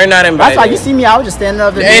 They're not invited. That's why you see me. I was just standing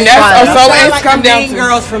up there. And that's so it's like come down Mean to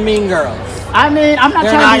Girls from Mean Girls. I mean, I'm not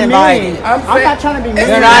trying to be mean. I'm not trying to be mean.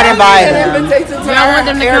 They're not invited. I want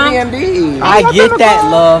them to come. Airbnb. I get that,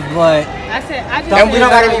 love, but I just we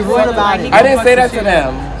don't gotta be rude about it. I didn't say that to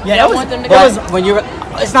them. Yeah, I want them to come. When you,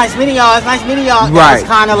 it's nice meeting y'all. It's nice meeting y'all. Right. It's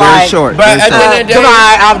kind of Very like short. But at the end of the day,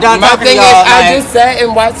 goodbye. I'm done my talking to thing y'all. is, I just sat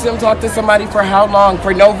and watched them talk to somebody for how long?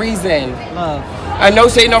 For no reason. Love. I know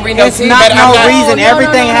shade no reason. It's not no reason.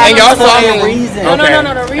 Everything and y'all happens saw for me. a reason. No,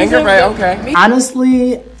 the reason. And you're right. Okay.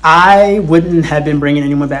 Honestly, I wouldn't have been bringing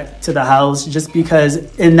anyone back to the house just because,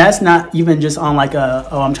 and that's not even just on like a,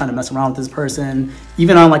 oh, I'm trying to mess around with this person,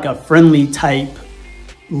 even on like a friendly type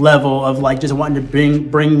level of like just wanting to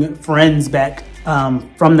bring friends back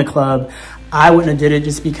from the club. I wouldn't have did it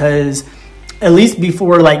just because, at least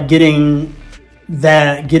before like getting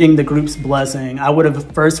the group's blessing, I would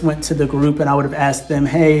have first went to the group and I would have asked them,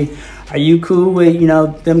 hey, are you cool with, you know,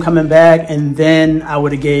 them coming back? And then I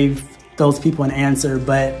would have gave those people an answer.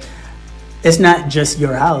 But it's not just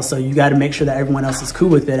your house, so you got to make sure that everyone else is cool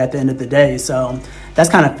with it at the end of the day. So that's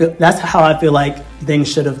how I feel like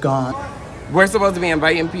things should have gone. We're supposed to be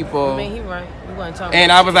inviting people. I mean, he right.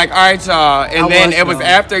 And I was like, all right, y'all. And then it was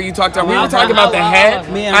after you talked to her. We were talking about the hat.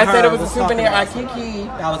 I said it was a souvenir at Kiki.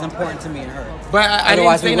 That was important to me and her. But I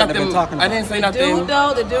didn't say nothing. I didn't say nothing.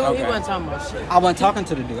 The dude, he wasn't talking about shit. I wasn't talking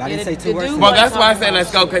to the dude. I didn't say two words. Well, that's why I said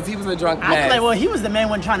let's go, because he was a drunk man. I feel like, well, he was the main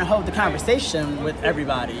one trying to hold the conversation with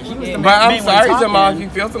everybody. He was the main, but I'm main sorry, one Jamal, if you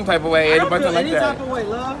feel some type of way. I don't feel any type of way,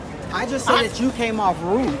 love. I just said that you came off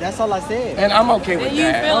rude. That's all I said. And I'm okay with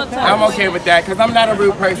that. I'm okay with that, because I'm not a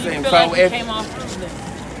rude person. So if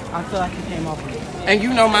I feel like you came off rude. And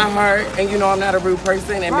you know my heart, and you know I'm not a rude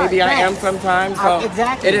person, and maybe I am sometimes. So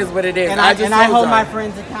exactly. It is what it is. And I hold my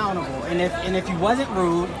friends accountable. And if you wasn't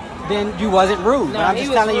rude, then you wasn't rude. No, but I'm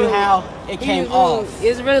just telling you how it came off.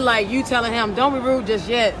 It's really like you telling him, don't be rude just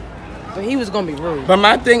yet. But he was gonna be rude. But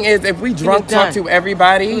my thing is, if we drunk talk to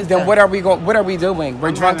everybody, then what are we doing?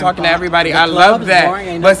 We're drunk talking to everybody. I love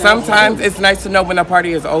that. But sometimes it's nice to know when the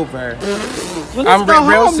party is over. Well, I'm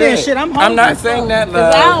real shit. I'm not saying that,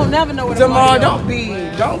 love. I don't never know what Jamal, don't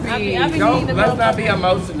let's not be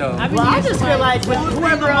emotional. Well, I just feel like with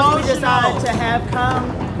whoever else we decide to have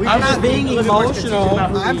come, I'm not being emotional.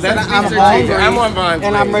 I'm hungry. I'm on Vons.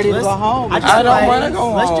 And I'm ready to go home. I don't want to go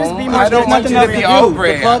home. Let's just be more. I don't want you to be over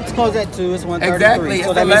it. The club's closed at 2. It's 1:33. Exactly.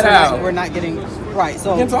 So that means we're not getting right.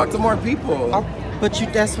 So you can talk to more people. But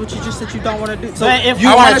that's what you just said you don't want to do. So if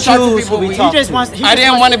you want to choose who we talk to. I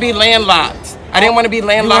didn't want to be landlocked. I didn't want to be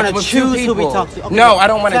landlocked with two people. Who we talk to. Okay. No, I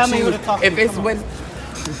don't want to choose. If it's with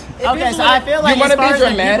okay, so I feel like you want to be people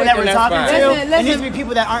dramatic, that we're then talking that's to, fine. it needs to be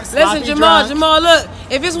people that aren't sloppy Listen, Jamal, look,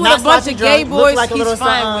 if it's with a bunch of gay boys, he's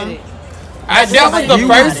fine with it. That was the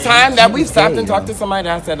first time that we've stopped and talked to somebody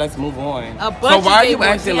that I said, let's move on. So why are you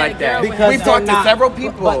acting like that? Because we've talked to several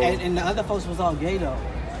people. And the other folks was all gay though.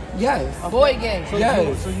 Yes. Boy gay.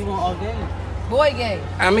 So you want all gay? boy game.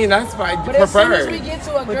 I mean, that's fine. But as soon as we get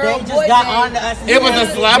to a girl boy game, it was a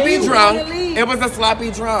sloppy drunk. It was a sloppy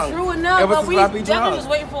drunk. True enough, it was but a we sloppy definitely drunk. was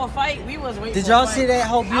waiting for a fight. We was waiting. Did for a y'all fight. see that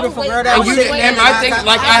whole beautiful girl And I think,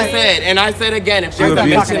 like I said, and I said again, if there's a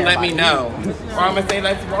mission, let me know, or I'm gonna say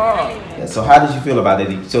let's roll. Yeah, so how did you feel about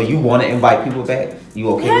it? So you want to invite people back? You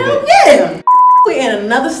okay with that? Yeah. We in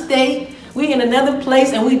another state. We in another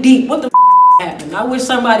place, and we deep. What the happened? I wish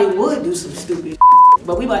somebody would do some stupid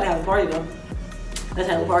but we about to have a party though. Let's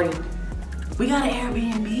have a party. We got an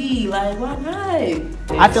Airbnb. Like, why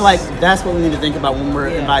not? I feel like that's what we need to think about when we're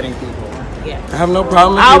inviting people. I have no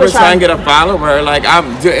problem if people trying to get a follower. Like,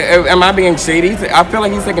 am I being shady? I feel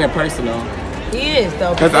like he's taking it personal. He is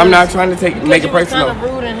though. Because I'm not trying to make it personal. It's kind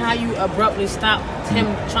of rude in how you abruptly stopped him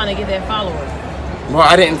trying to get that follower. Well,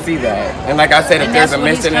 I didn't see that. And like I said, if there's a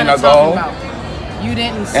mission and a goal. You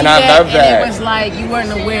didn't see and that, I love that. And it was like you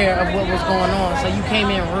weren't aware of what was going on, so you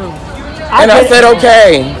came in rude. And I said,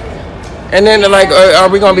 okay. And then they're like, are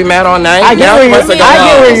we going to be mad all night? I get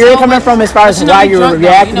where you're coming from as far as why you were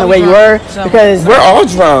reacting the way you were. Because we're all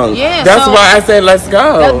drunk. Yeah, that's why I said, let's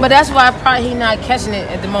go. But that's why probably he not catching it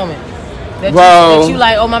at the moment. That you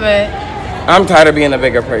like, oh, my bad. I'm tired of being a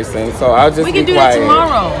bigger person, so I'll just be quiet. We can do that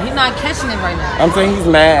tomorrow. He's not catching it right now. I'm saying he's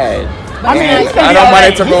mad. I mean, I don't want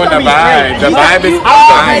it to ruin the vibe. The vibe is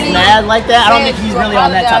fine. Mad like that. I don't think he's really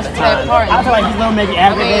on that type of time. I feel like he's a little maybe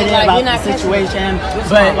aggravated about the situation,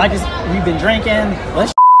 but like we've been drinking.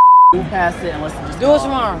 Let's move past it and let's just do it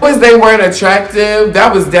tomorrow. They weren't attractive.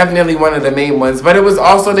 That was definitely one of the main ones, but it was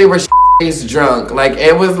also they were drunk. Like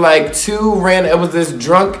it was like it was this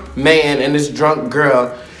drunk man and this drunk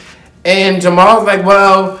girl, and Jamal's like,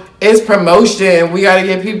 well, it's promotion. We gotta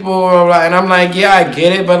get people, and I'm like, yeah, I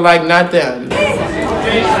get it, but like not them. I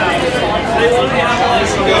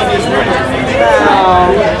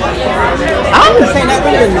don't even say that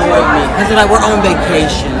really annoyed me because like we're on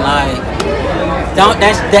vacation. Like,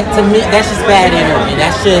 to me that's just bad energy.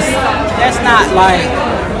 That's not like.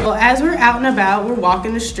 Well, as we're out and about, we're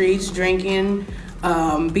walking the streets, drinking,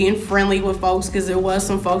 being friendly with folks because there was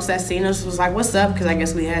some folks that seen us was like, "What's up?" Because I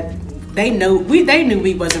guess they knew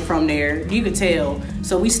we wasn't from there. You could tell,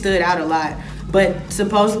 so we stood out a lot. But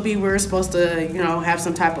supposedly we were supposed to, have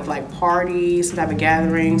some type of like party, some type of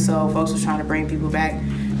gathering. So folks was trying to bring people back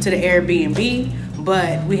to the Airbnb,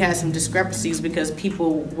 but we had some discrepancies because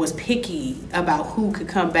people was picky about who could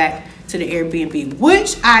come back to the Airbnb,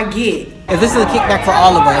 which I get. If this is a kickback for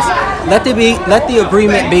all of us, let the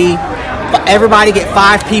agreement be. Everybody get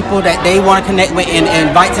 5 people that they want to connect with and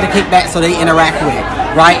invite to the kickback so they interact with,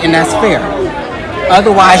 right? And that's fair.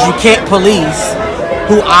 Otherwise, you can't police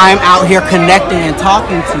who I'm out here connecting and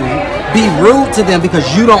talking to, be rude to them because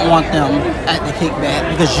you don't want them at the kickback,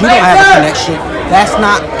 because you don't have a connection. That's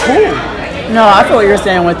not cool. No, I feel what you're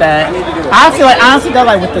saying with that. I feel like, honestly, though,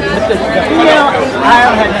 like with the female, I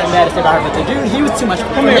don't have nothing bad to say about her, but the dude, he was too much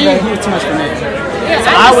for me. He was too much for me.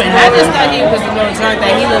 So I wouldn't have him. I just thought he was drunk,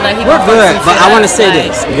 that he looked like he We're good, but I want to say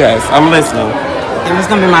this. Yes, I'm listening. And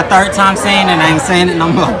it's going to be my 3rd time saying it, and I ain't saying it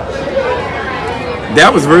no more.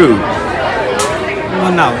 That was rude.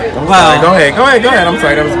 Well, no. Well, go ahead. I'm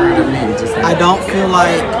sorry, that was rude of me. I don't feel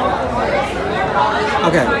like.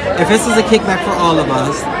 Okay, if this is a kickback for all of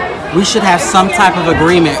us, we should have some type of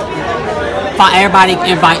agreement. Everybody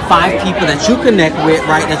invite 5 people that you connect with,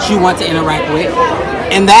 right? That you want to interact with,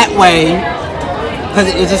 and that way, because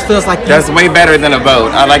it just feels like that's way better than a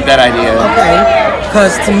vote. I like that idea. Okay,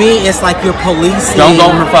 because to me, it's like you're policing. Don't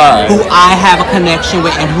go for 5. Who I have a connection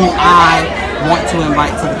with and who I want to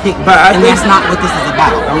invite to the kickback, and that's not what this is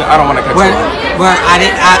about. I don't want to cut you off. Where I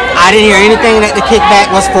didn't hear anything that the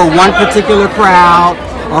kickback was for one particular crowd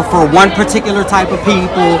or for one particular type of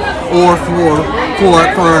people or for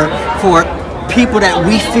people that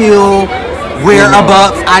we feel we're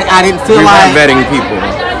above. I didn't feel like vetting people.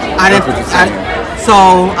 I didn't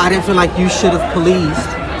feel like you should have policed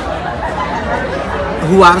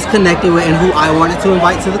who I was connecting with and who I wanted to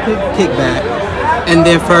invite to the kickback, and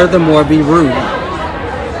then furthermore be rude.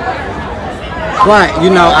 But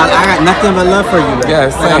I got nothing but love for you.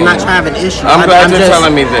 Yes, I'm not trying to have an issue. I'm glad you're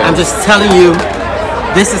telling me this. I'm just telling you,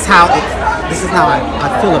 this is how I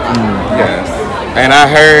feel about it. Yes. And I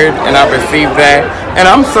heard and I received that. And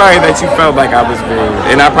I'm sorry that you felt like I was rude.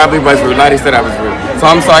 And I probably was rude. Lodi said I was rude.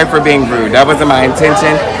 So I'm sorry for being rude. That wasn't my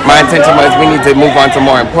intention. My intention was we need to move on to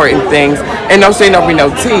more important things. And no shade,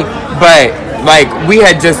 no tea. But like we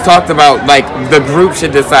had just talked about, like the group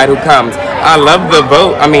should decide who comes. I love the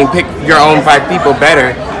vote. I mean, pick your own 5 people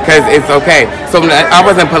better. Because it's okay. So I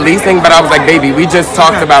wasn't policing, but I was like, baby, we just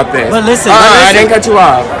talked about this. But listen, I didn't cut you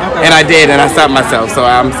off. Okay. And I did, and I stopped myself. So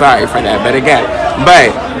I'm sorry for that. But again,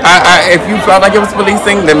 But if you felt like it was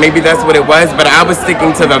policing, then maybe that's what it was. But I was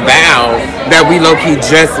sticking to the vow that we low-key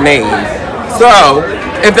just made. So,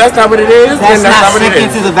 if that's not what it is, then that's not what it is.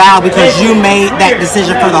 Sticking to the vow because you made that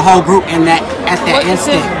decision for the whole group and that at that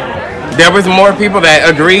instant. There was more people that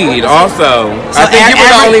agreed also. So I think you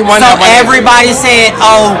were the only one that wanted. So everybody said,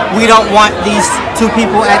 oh, we don't want these two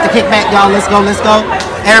people at the kickback, y'all, let's go, let's go.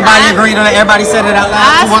 Everybody agreed on it, everybody said it out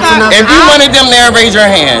loud. If you wanted them there, raise your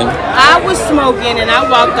hand. I was smoking and I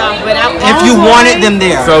walked off, but if you wanted them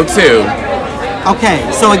there. So too. Okay,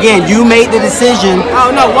 so again, you made the decision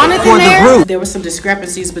for the group. There were some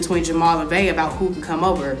discrepancies between Jamal and VonDell about who could come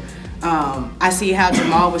over. I see how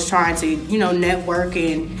Jamal was trying to, network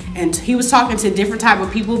and he was talking to different type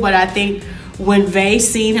of people, but I think when VonDell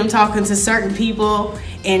seen him talking to certain people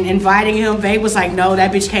and inviting him, VonDell was like, no,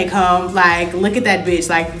 that bitch can't come. Like, look at that bitch.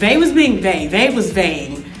 Like, VonDell was being VonDell. VonDell was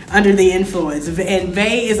vain under the influence. And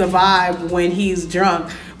VonDell is a vibe when he's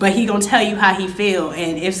drunk, but he gonna tell you how he feel.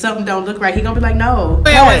 And if something don't look right, he gonna be like, no.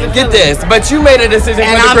 Get this, but you made a decision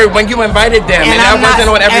for the group when you invited them, and that wasn't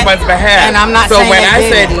on everyone's behalf. And I'm not so saying when I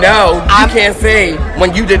said no, you can't say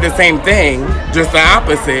when you did the same thing, just the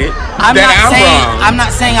opposite, I'm wrong. I'm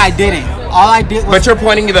not saying I didn't. All I did was. But you're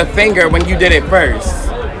pointing the finger when you did it first.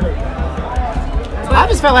 I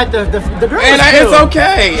just felt like the girl. And it's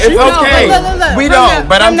okay. It's okay. Look, we don't.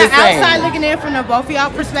 But I'm just saying. From the outside looking in, from the both of y'all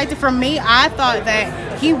perspective, from me, I thought that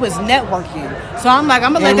he was networking. So I'm like,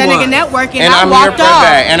 I'm gonna let that nigga network, and I walked off.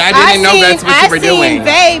 And I didn't know that's what you were doing.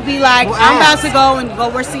 I seen VonDell be like, I'm about to go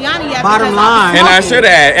where Ceione at. Bottom line. And I should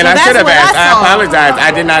have. And I should have asked. I apologize.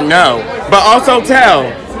 I did not know. But also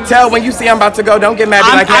tell when you see I'm about to go, don't get mad.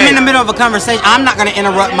 I'm in the middle of a conversation. I'm not going to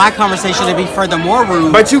interrupt my conversation to be furthermore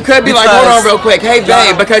rude. But you could be like, hold on real quick. Hey,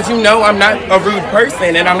 babe, because you know I'm not a rude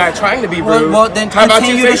person and I'm not trying to be rude. Well, then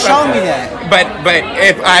continue to show me that. But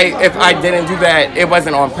if I didn't do that, it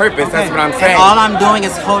wasn't on purpose. Okay. That's what I'm saying. And all I'm doing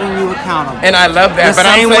is holding you accountable. And I love that. But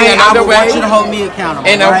I'm saying another way, I want you to hold me accountable.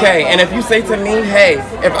 And okay, and if you say to me, hey,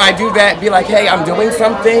 if I do that, be like, hey, I'm doing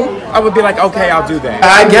something, I would be like, okay, I'll do that.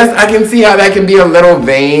 I guess I can see how that can be a little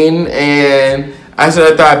vain, and I should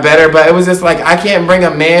have thought better, but it was just like, I can't bring a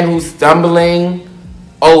man who's stumbling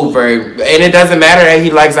over, and it doesn't matter that he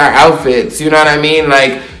likes our outfits, you know what I mean?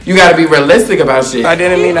 Like, you gotta be realistic about shit. I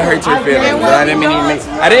didn't mean to hurt your feelings.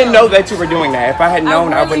 I didn't know that you were doing that. If I had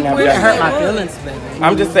known, I wouldn't have done that. It hurt my feelings, baby.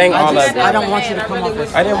 I'm just saying all of it. I don't want you to come off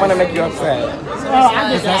as. I didn't want to make you upset.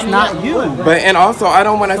 That's not you. And also, I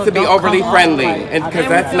don't want us to be overly friendly, because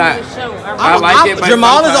that's not. I like it. But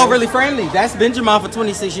Jamal is overly friendly. That's been Jamal for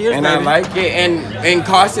 26 years. And I like it. And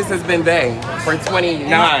cautious has been they for 29.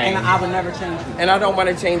 And I would never change you. And I don't want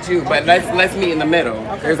to change you, but let's meet in the middle.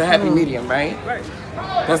 Okay. There's a happy medium, right?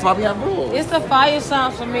 That's why we have rules. It's the fire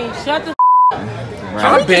sound for me. Shut the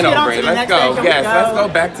I've been over it. Let's go. Yes, let's go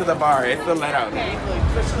back to the bar. It's the let out.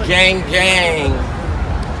 Gang, gang.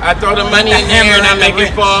 I throw the money in the air and I make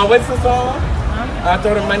it fall. What's the song? I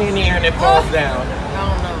throw the money in the air and it falls down.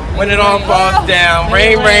 When it all falls down,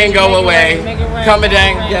 rain, rain, go away. Coming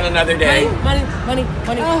down again another day. Money, money,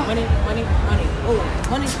 money, money, money, money. Oh,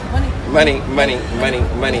 money, money. Money, money, money,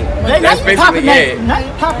 money. That's basically it.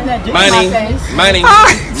 Money, money,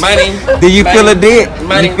 money. Do you feel it, dick?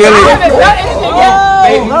 Money. You feel it?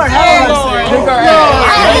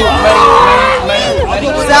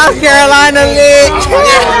 South Carolina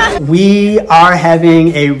lit. We are having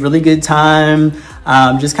a really good time.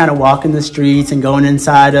 Just kind of walking the streets and going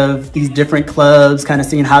inside of these different clubs, kind of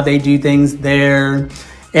seeing how they do things there.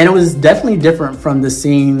 And it was definitely different from the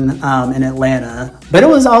scene in Atlanta. But it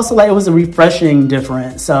was also like, it was a refreshing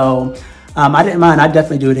different. So I didn't mind. I'd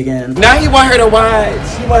definitely do it again. Now he want her to watch.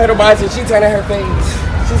 He want her to watch and she turned her face.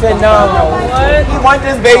 She said, no. What? He want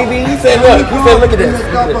this baby. He said, look. He said, look at this.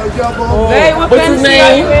 Babe, what's his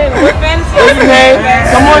name? What fantasy? What's his name?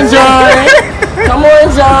 Come on, John. Come on,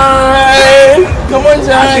 John. Come on,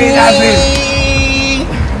 Johnny.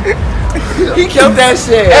 He killed that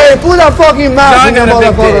shit. Hey, put that fucking mask on that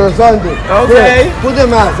motherfucker or something. Okay. Yeah, put the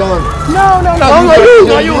mask on. No,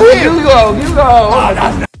 you go. You go.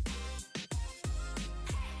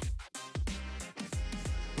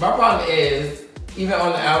 My problem is, even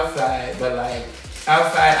on the outside, but like,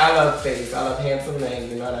 outside, I love face. I love handsome men,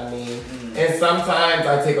 you know what I mean? And sometimes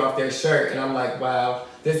I take off their shirt and I'm like, wow,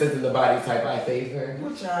 this isn't the body type I favor.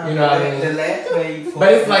 You know what I mean?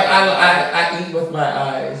 But it's like, I eat with my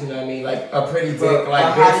eyes, you know what I mean? Like a pretty dick,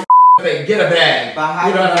 like bitch, get a bag.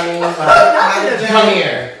 You know what I mean? Like, come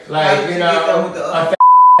here. Like, you know, a fat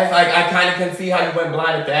ass, like I kind of can see how you went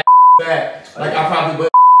blind at that. Like I probably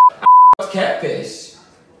would catfish.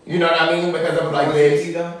 You know what I mean? Because I was like this.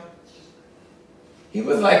 He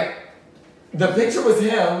was like The picture was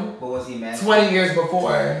him. But was he mad? 20 years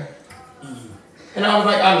before. And I was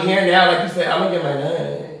like, I'm here now. Like you said, I'm gonna get my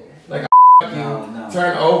nut. Like, no.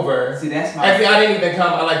 Turn over. See, that's my. Actually, I didn't even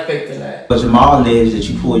come. I like faked that. But Jamal alleged that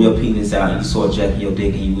you pulled your penis out and you saw Jack in your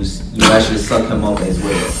dick and you actually sucked him up as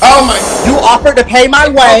well. Oh my! You offered to pay my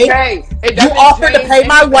way. Okay. You offered to pay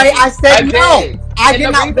my way. I said no. I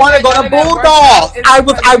did not want to go to Bulldog.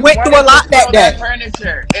 I went through a lot that day.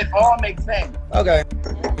 Furniture. It all makes sense. Okay.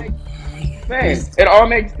 It all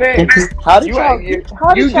makes sense. How did y'all you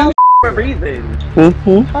for reason.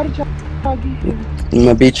 How did y'all get I'm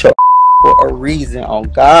gonna beat your for a reason. Oh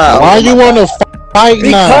God. Why you want to fight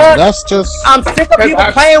now? That's just. I'm sick of people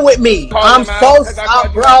playing with me. I'm so sorry,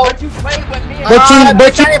 bro. But you played with me.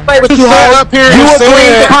 But you didn't play with you. Up here You and agreed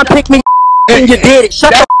to said, come pick me and you did it.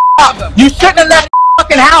 Shut the up. You shouldn't have left the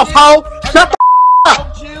fucking house, ho. Shut the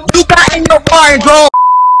up. You got in your car and drove.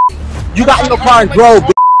 You got in your car and drove.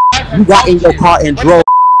 You got in your car and drove.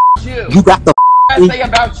 You got the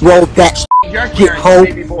drove that shit, ho.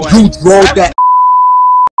 You drove that.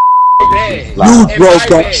 You drove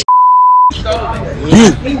that shit.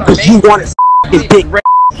 You, because you wanted fucking dick.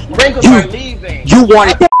 You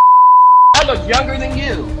wanted that. I look younger than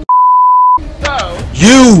you. So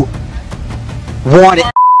you wanted.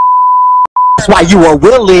 That's why you were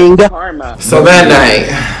willing. So that night.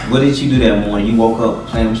 What did you do that morning? You woke up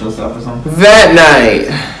playing with yourself or something? That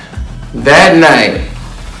night,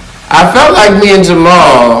 I felt like me and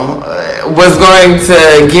Jamal was going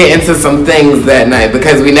to get into some things that night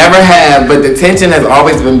because we never have, but the tension has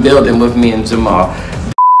always been building with me and Jamal.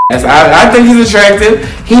 I think he's attractive.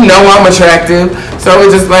 He know I'm attractive. So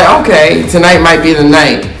it's just like, okay, tonight might be the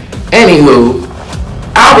night. Anywho,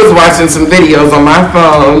 I was watching some videos on my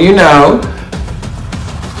phone, you know,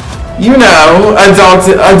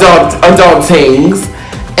 adult things.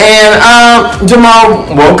 And Jamal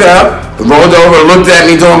woke up, rolled over, looked at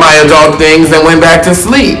me doing my adult things, and went back to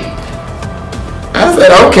sleep. I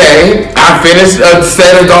said, okay. I finished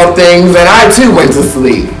said adult things, and I too went to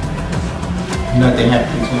sleep. Nothing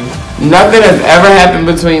happened between you? Nothing has ever happened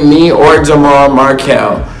between me or Jamal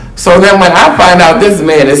Markel. So then when I find out this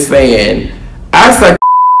man is saying, I suck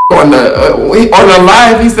on the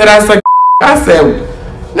live, he said, I suck. I said,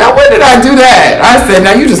 now when did I do that? I said,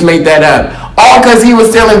 now you just made that up. All because he was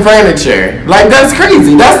stealing furniture. Like, that's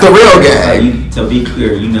crazy. That's the real guy. To be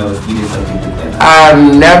clear, you know you didn't suck your dick that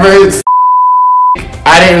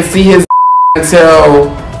I didn't see his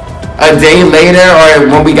until a day later or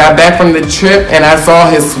when we got back from the trip and I saw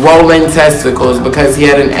his swollen testicles because he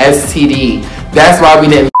had an STD. That's why we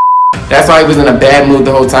didn't. That's why he was in a bad mood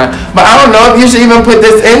the whole time. But I don't know if you should even put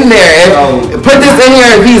this in there. Put this in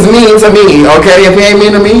here if he's mean to me, okay? If he ain't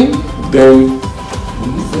mean to me, then...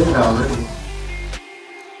 You said it already.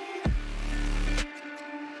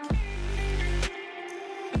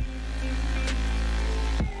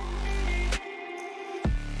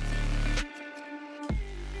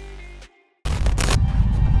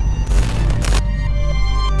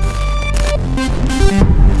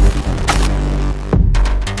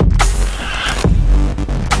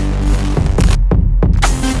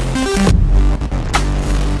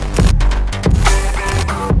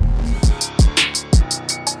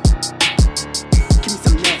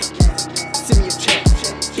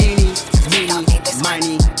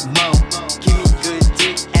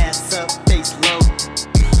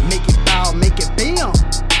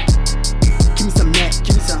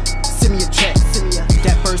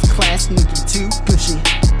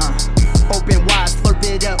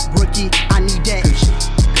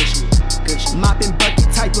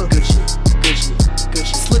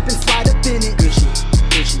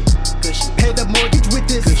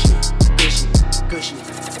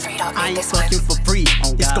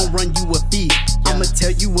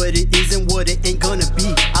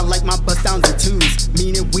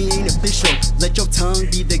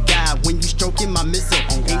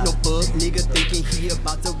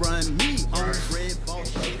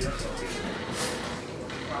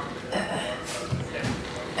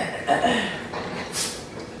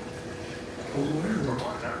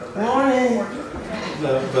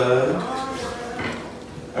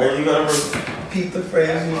 Are you gonna repeat the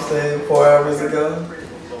phrase you said 4 hours ago?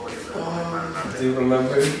 Do you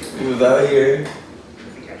remember? You was out here.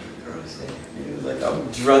 You was like,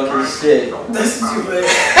 I'm drunk as shit. That's what you said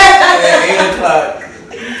at 8 o'clock.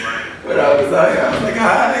 When I was out here, I was like,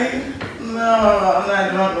 hi. No, I'm not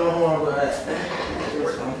drunk no more, but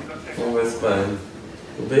it was fun.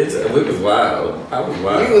 Bitch, we was wild. I was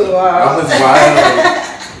wild. You was wild. I was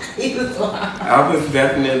wild. He was wild. I was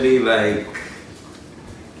definitely like...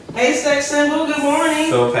 Hey, sex symbol, good morning.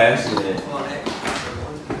 So passionate.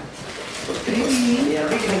 Yeah,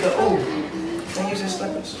 we can go. Oh, can you use your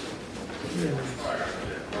slippers?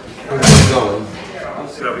 Where are you going? I'm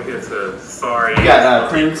sit over here to sorry. You got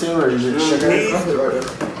cream too, or is it sugar?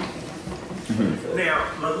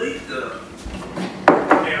 Now, Malika.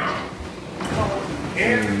 Now,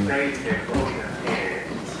 everything that Chloe had,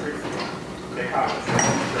 they call it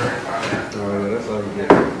certified. Oh, yeah, that's all you get.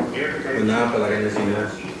 But now I feel like I need some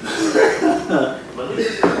else.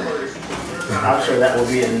 I'm sure that will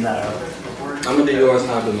be in I'm gonna do yours,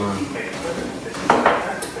 half of mine.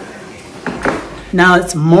 Now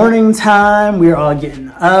it's morning time. We're all getting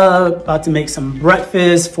up, about to make some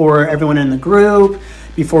breakfast for everyone in the group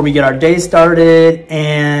before we get our day started,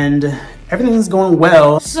 and everything's going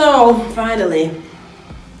well. So finally,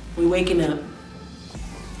 we waking up.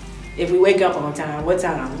 If we wake up on time, what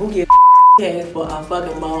time? Who gives a for a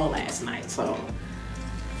fucking ball last night? So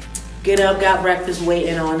get up, got breakfast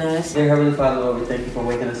waiting on us. Dear Heavenly Father, Lord, we thank you for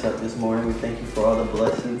waking us up this morning. We thank you for all the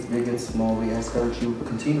blessings, big and small. We ask God that you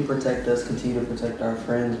continue to protect us, continue to protect our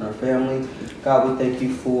friends and our family. God, we thank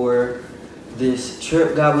you for this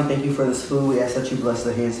trip. God, we thank you for this food. We ask that you bless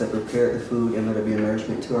the hands that prepared the food and let it be a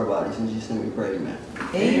nourishment to our bodies. In Jesus' name we pray, amen.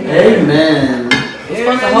 Amen. Amen. It's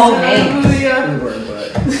supposed to hold hands. We're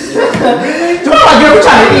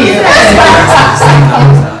trying to eat.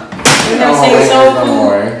 We're not saying soul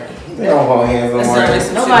food. They don't hold hands no more.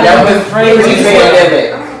 Nobody was crazy.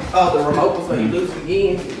 Oh, the remote before you lose it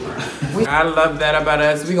again. I love that about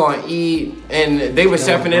us. We gonna eat, and they were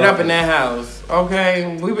chefing it up in that house.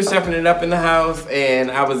 Okay, we were chefing it up in the house, and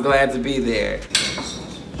I was glad to be there.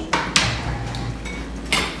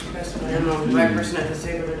 That's why I'm a black person at the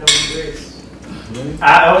table that don't eat grits.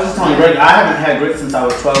 I was just telling Greg, I haven't had grits since I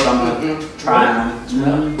was 12. I'm gonna try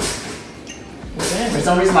them. For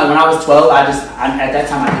some reason, like when I was 12, at that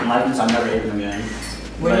time I didn't like them, so I never ate them again.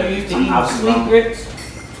 When you used to eat sweet grits?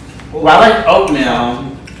 Well, I like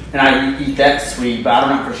oatmeal, and I eat that sweet, but I'm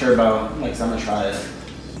not for sure about, like, so I'm gonna try it.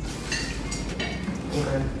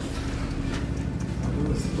 Okay.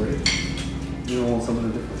 You don't want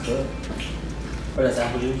something different stuff? Or that's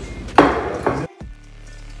apple juice?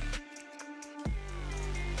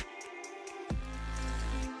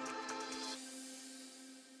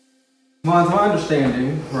 Well, to my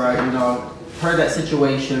understanding, right, you know, per that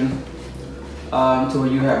situation, to where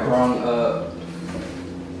you had brought up,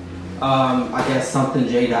 I guess something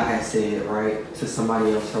J-Dot had said, right, to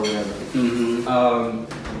somebody else or whatever.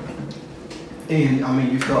 And I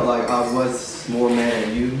mean, you felt like I was more mad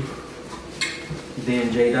at you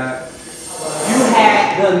than J-Dot. You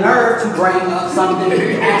had the nerve to bring up something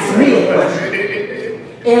and ask me a question.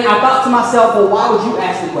 And I thought to myself, well, why would you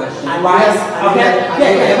ask the question? Right?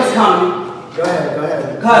 Okay? It was coming. Go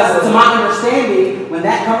ahead. Because to my understanding, when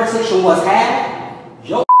that conversation was had,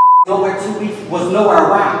 your was nowhere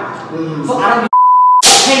around. So I don't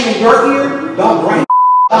came in your ear, don't bring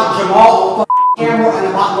about Jamal camera and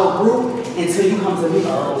about no group until you come to me.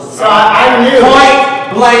 So I knew.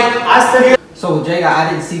 Point blank. I stood here. So J-Dot, I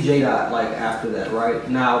didn't see J-Dot like after that, right?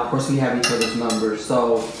 Now, of course, we have each other's numbers.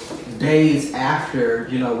 So days after,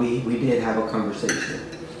 you know, we did have a conversation.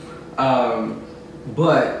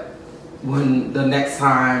 But when the next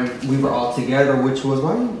time we were all together, which was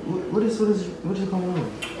what is going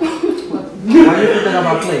on? Why you put that on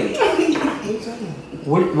my plate?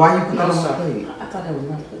 Why you put that on my plate? I thought that was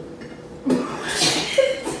my plate.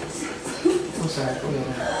 I'm sorry.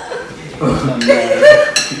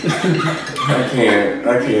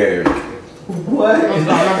 I can't. What?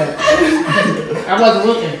 I wasn't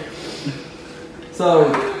looking. So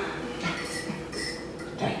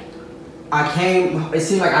it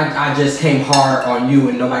seemed like I just came hard on you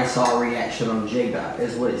and nobody saw a reaction on J-Dot,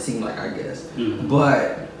 is what it seemed like, I guess.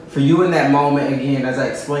 But for you in that moment, again, as I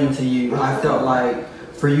explained to you, I felt like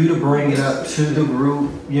for you to bring it up to the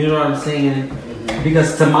group, you know what I'm saying?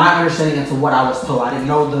 Because to my understanding and to what I was told, I didn't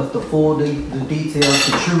know the full the details,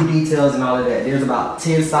 the true details and all of that. There's about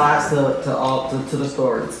 10 sides to the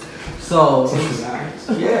stories. So,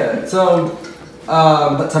 yeah. So,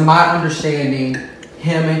 but to my understanding,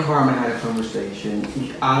 him and Carmen had a conversation.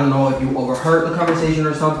 I don't know if you overheard the conversation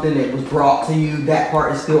or something. It was brought to you. That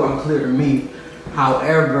part is still unclear to me.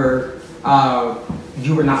 However,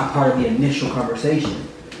 you were not a part of the initial conversation.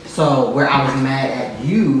 So where I was mad at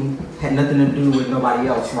you had nothing to do with nobody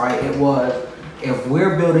else, right? It was, if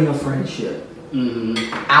we're building a friendship,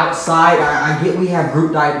 outside, I get we have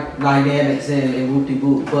group dynamics and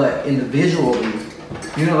whoop-de-whoop, but individually,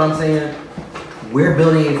 you know what I'm saying? We're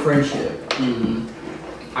building a friendship.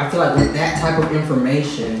 I feel like with that type of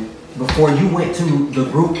information, before you went to the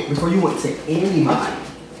group, before you went to anybody,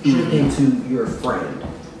 you should have came to your friend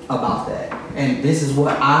about that. And this is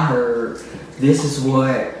what I heard this is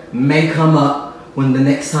what may come up when the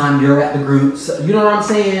next time you're at the group. So, you know what I'm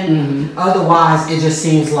saying? Otherwise, it just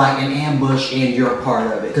seems like an ambush and you're a part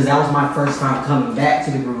of it. Because that was my first time coming back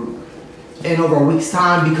to the group in over a week's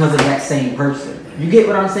time because of that same person. You get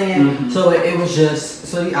what I'm saying? So it was just,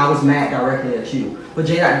 so I was mad directly at you. But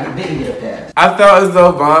J-Dot didn't get a pass. I felt as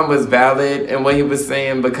though Von was valid in what he was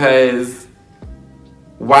saying, because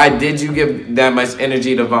why did you give that much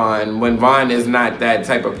energy to Von when Von is not that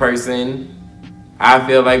type of person? I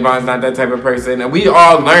feel like Von's not that type of person. And we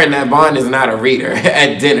all learned that Von is not a reader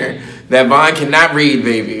at dinner. That Von cannot read,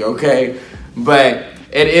 baby, okay? But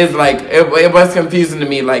it is like, it was confusing to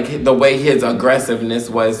me, like the way his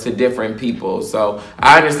aggressiveness was to different people. So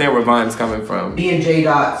I understand where Von's coming from. Me and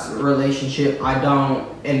J-Dot's relationship, I don't,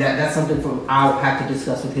 and that's something I'll have to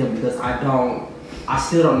discuss with him, because I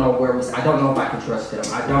still don't know where I don't know if I can trust him.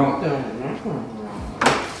 I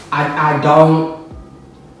don't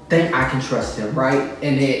think I can trust him, right?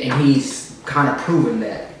 And he's kind of proven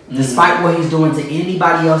that. Despite what he's doing to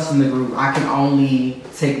anybody else in the group, I can only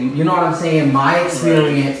take, you know what I'm saying, my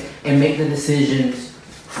experience and make the decisions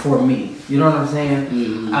for me. You know what I'm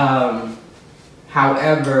saying?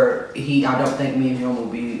 However, I don't think me and him will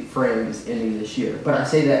be friends ending this year. But I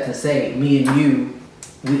say that to say, me and you,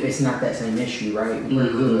 it's not that same issue, right?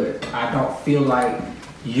 We're good. I don't feel like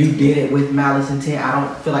you did it with malice intent. I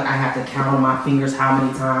don't feel like I have to count on my fingers how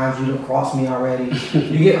many times you done crossed me already.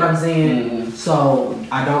 You get what I'm saying? So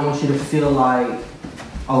I don't want you to feel like,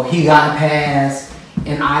 oh, he got a pass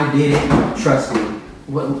and I didn't. Trust me.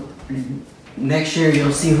 Next year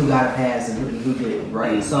you'll see who got a pass and who didn't,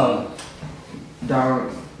 right? So,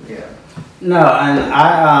 darn, yeah. No, and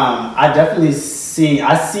I definitely see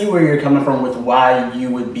where you're coming from with why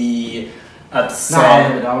you would be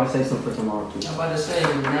upset. No, I want to say something for tomorrow too. I'm about to say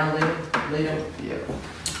now later. Yeah.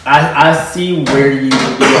 I see where you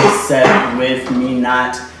would be upset with me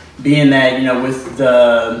not being that, you know, with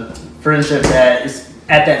the friendship that is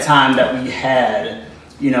at that time that we had,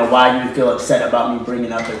 you know, why you feel upset about me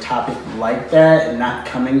bringing up a topic like that and not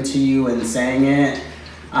coming to you and saying it.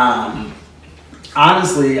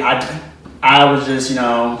 Honestly, I was just, you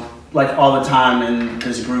know, like all the time in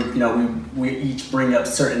this group, you know, we each bring up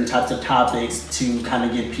certain types of topics to kind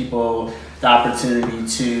of give people the opportunity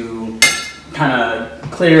to kind of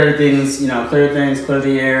clear things, you know, clear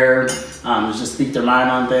the air, just speak their mind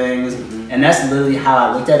on things. And that's literally how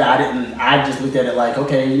I looked at it. I just looked at it like,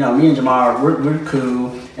 okay, you know, me and Jamal, we're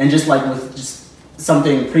cool. And just like with just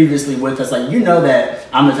something previously with us, like, you know that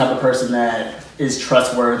I'm the type of person that is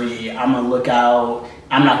trustworthy. I'm gonna look out.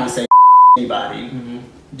 I'm not gonna say anybody.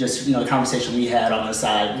 Just, you know, the conversation we had on the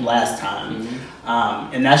side last time.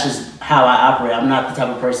 And that's just how I operate. I'm not the type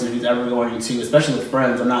of person who's ever going to, especially with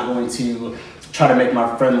friends, I'm not going to try to make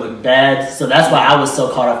my friend look bad. So that's why I was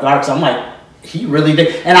so caught off guard. So I'm like, he really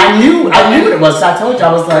did. And I knew what it was. So I told you,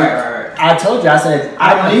 I was like, I told you, I said,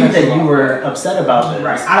 I knew that you were upset about this.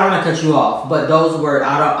 Right. I don't want to cut you off, but those were,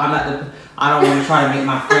 I don't want to try to make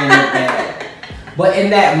my friend look bad. But in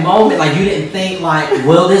that moment, like, you didn't think, like,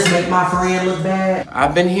 will this make my friend look bad?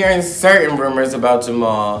 I've been hearing certain rumors about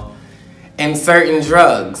Jamal and certain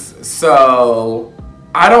drugs. So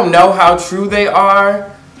I don't know how true they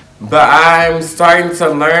are, but I'm starting to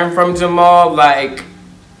learn from Jamal, like,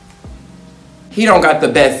 he don't got the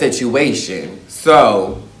best situation.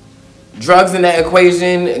 So drugs in that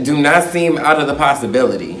equation do not seem out of the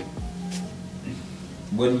possibility.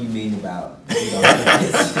 What do you mean about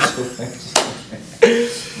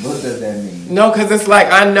what does that mean? No, because it's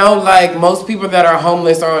like, I know, like, most people that are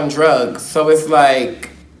homeless are on drugs. So it's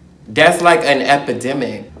like, that's like an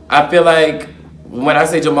epidemic. I feel like when I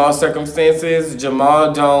say Jamal's circumstances,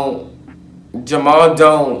 Jamal don't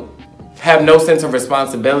have no sense of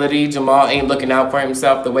responsibility. Jamal ain't looking out for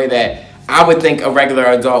himself the way that I would think a regular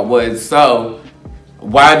adult would. So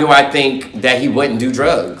why do I think that he wouldn't do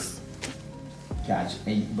drugs? Gotcha.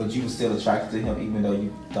 But you were still attracted to him even though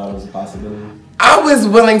you thought it was a possibility? I was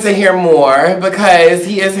willing to hear more because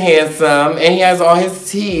he is handsome and he has all his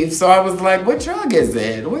teeth. So I was like, what drug is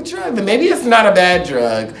it? What drug? Maybe it's not a bad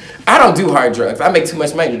drug. I don't do hard drugs. I make too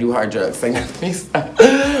much money to do hard drugs. But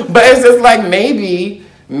it's just like, maybe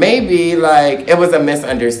like it was a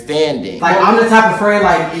misunderstanding. Like, I'm the type of friend,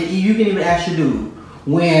 like, you can even ask your dude.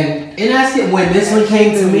 When this one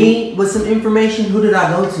came to me with some information, who did I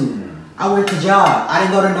go to? I went to Job. I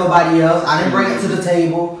didn't go to nobody else. I didn't bring it to the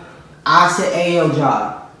table. I said, hey, yo,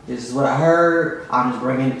 Job, this is what I heard. I'm just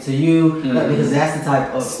bringing it to you. Because that's the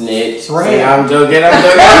type of snitch. Friend. I'm joking. That's the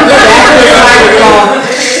type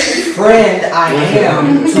of friend I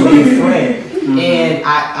am to a friend. And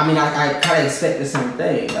I mean, I kind of expect the same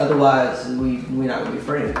thing. Otherwise, we're not gonna be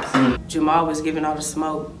friends. Jamal was giving all the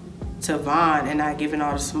smoke to Von and not giving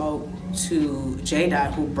all the smoke to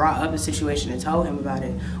J-Dot, who brought up the situation and told him about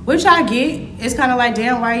it. Which I get. It's kind of like,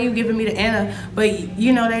 damn, why are you giving me to Anna? But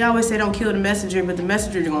you know, they always say don't kill the messenger, but the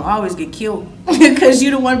messenger gonna always get killed because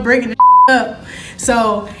you the one bringing the up.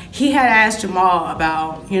 So he had asked Jamal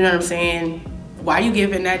about, you know what I'm saying, why you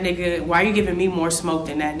giving that nigga, why you giving me more smoke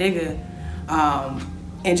than that nigga?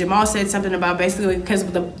 And Jamal said something about basically, because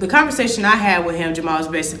the conversation I had with him, Jamal was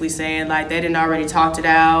basically saying like they didn't already talked it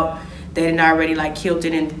out, they didn't already like killed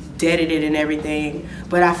it and deaded it and everything.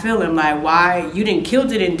 But I feel him like, why you didn't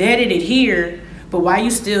killed it and deaded it here, but why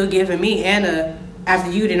you still giving me Anna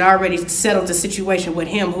after you didn't already settled the situation with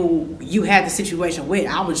him who you had the situation with?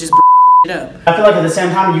 I was just it up. I feel like at the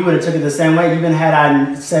same time you would have took it the same way. Even had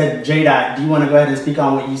I said, J-Dot, do you want to go ahead and speak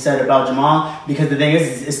on what you said about Jamal? Because the thing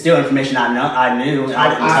is, it's still information I knew. And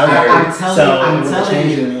I didn't tell you.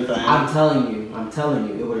 I'm telling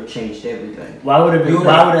you, it would have changed everything. Why would it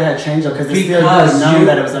have changed? Because it's still known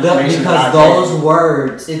that it was information. Because those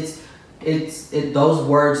words, those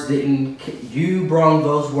words didn't. You brought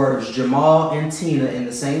those words, Jamal and Tina, in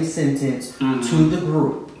the same sentence to the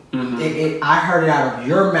group. I heard it out of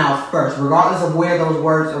your mouth first, regardless of where those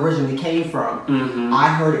words originally came from. I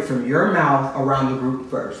heard it from your mouth around the group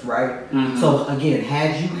first, right? So again,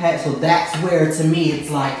 so that's where to me it's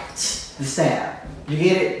like the stab. You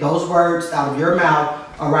get it? Those words out of your mouth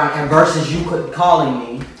around, and versus you calling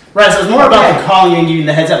me. Right, so it's more about the calling and giving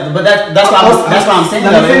the heads up. But that's why I'm saying.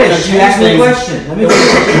 Let me finish. You asked me a question. Let me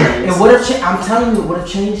finish. It would have. I'm telling you, it would have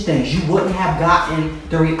changed things. You wouldn't have gotten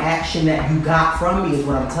the reaction that you got from me. Is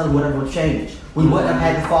what I'm telling you. Would have changed. We wouldn't have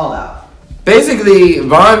had the fallout. Basically,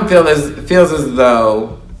 Von feels as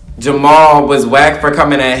though Jamal was whack for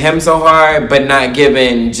coming at him so hard, but not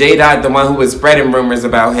giving J-Dot, the one who was spreading rumors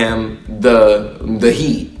about him, the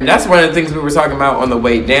heat. And that's one of the things we were talking about on the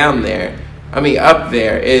way down there. Up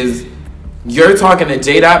there, is you're talking to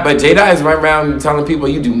J-Dot, but J-Dot is running around telling people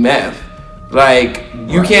you do meth. Like,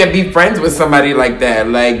 you can't be friends with somebody like that.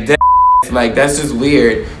 Like, that's just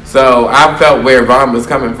weird. So I felt where Von was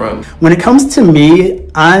coming from. When it comes to me,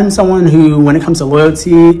 I'm someone who, when it comes to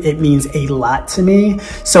loyalty, it means a lot to me.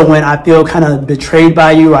 So when I feel kind of betrayed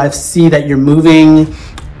by you, or I see that you're moving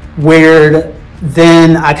weird,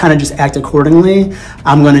 then I kind of just act accordingly.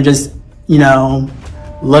 I'm going to just,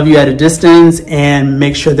 love you at a distance and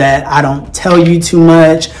make sure that I don't tell you too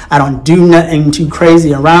much. I don't do nothing too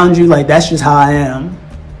crazy around you. Like, that's just how I am.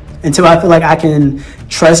 Until I feel like I can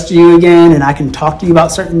trust you again and I can talk to you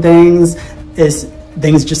about certain things,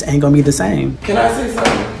 things just ain't gonna be the same. Can I say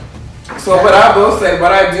something? So what I will say,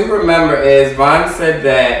 what I do remember is Von said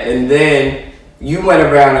that, and then you went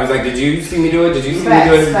around and was like, did you see me do it? Did you see me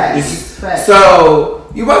do it? Facts. So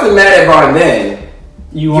you wasn't mad at Von then.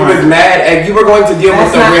 You was mad and you were going to deal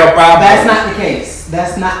with the real problem. That's not the case.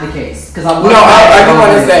 That's not the case. Because I do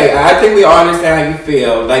want to say, I think we all understand how you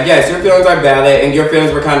feel. Like, yes, your feelings are valid and your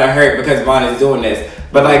feelings were kind of hurt because Von is doing this.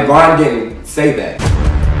 But like, Von didn't say that.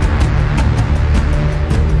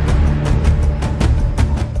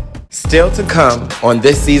 Still to come on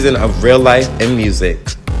this season of Real Life and Music.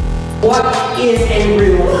 What is a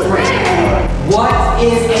real friend? What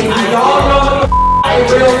is a real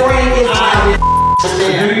friend? Do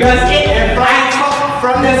you guys get advice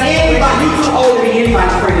from this? Anybody, you too old to be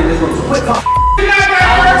anybody's friend in this room. So quit talking.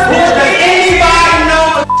 Does anybody know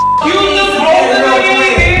you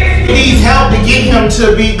needs help to get him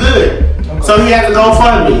to be good? So he had to go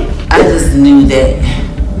fund me. I just knew that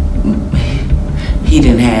he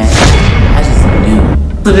didn't have it. I just knew.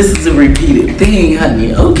 So this is a repeated thing,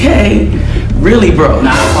 honey. Okay. Really, bro.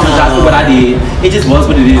 Nah, I apologize for what I did. It just was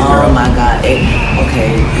what it is, girl. Oh my God.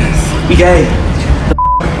 Okay. Yes. We gay.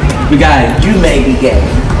 We got it. You may be gay.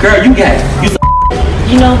 Girl, you gay.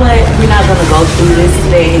 You know what? We're not gonna go through this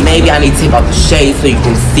today. Maybe I need to take off the shade so you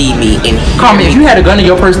can see me and hear Carmen, if you had a gun in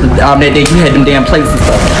your purse that day, you had them damn plates and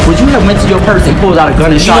stuff. Would you have went to your purse and pulled out a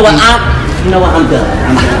gun and shot me? You know what? I'm done.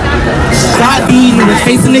 Shot beat in the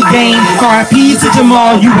face in the game. RIP to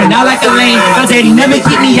Jamal, you went out like a lame. My daddy never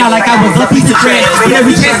kicked me out like I was a piece of trash. But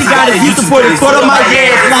every chance he got it, he used to put his foot on my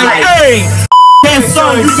ass. Like, hey, damn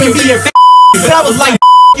son, you can be a but I was like,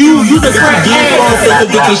 you the friend.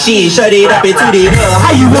 Shit, shut it up and toot it up.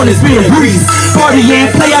 How you want to spin grease? Cardigan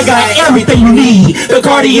play, I got everything you need. The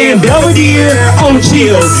Cardigan Belvedere on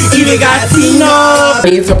chill. Even got Tino.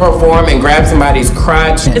 Need to perform and grab somebody's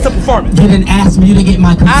crotch. It's a performance. You didn't ask me to get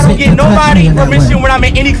my consent. I don't get nobody permission when I'm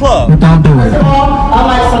in any club. Don't do it.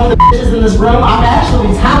 Unlike some of the bitches in this room, I'm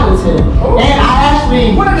actually talented. And I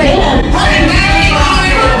actually can.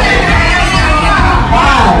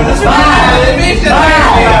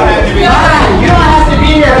 You don't have to be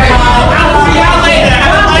here. I'll see y'all later.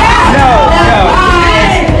 No.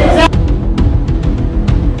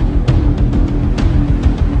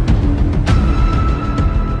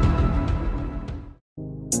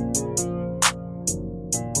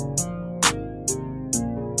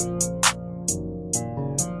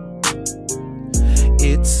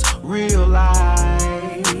 It's real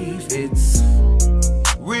life. It's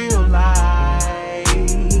real life.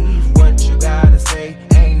 What you gotta say?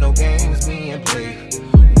 Ain't no games being played.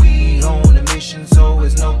 We on a mission, so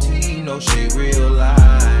it's no tea, no shade. Real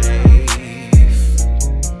life.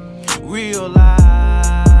 Real life.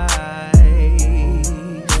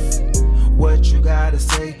 What you gotta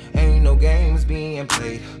say? Ain't no games being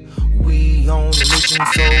played. We on a mission,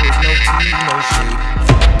 so it's no tea, no shade.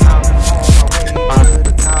 To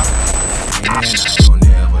the top, and I will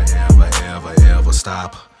never, ever, ever, ever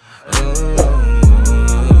stop.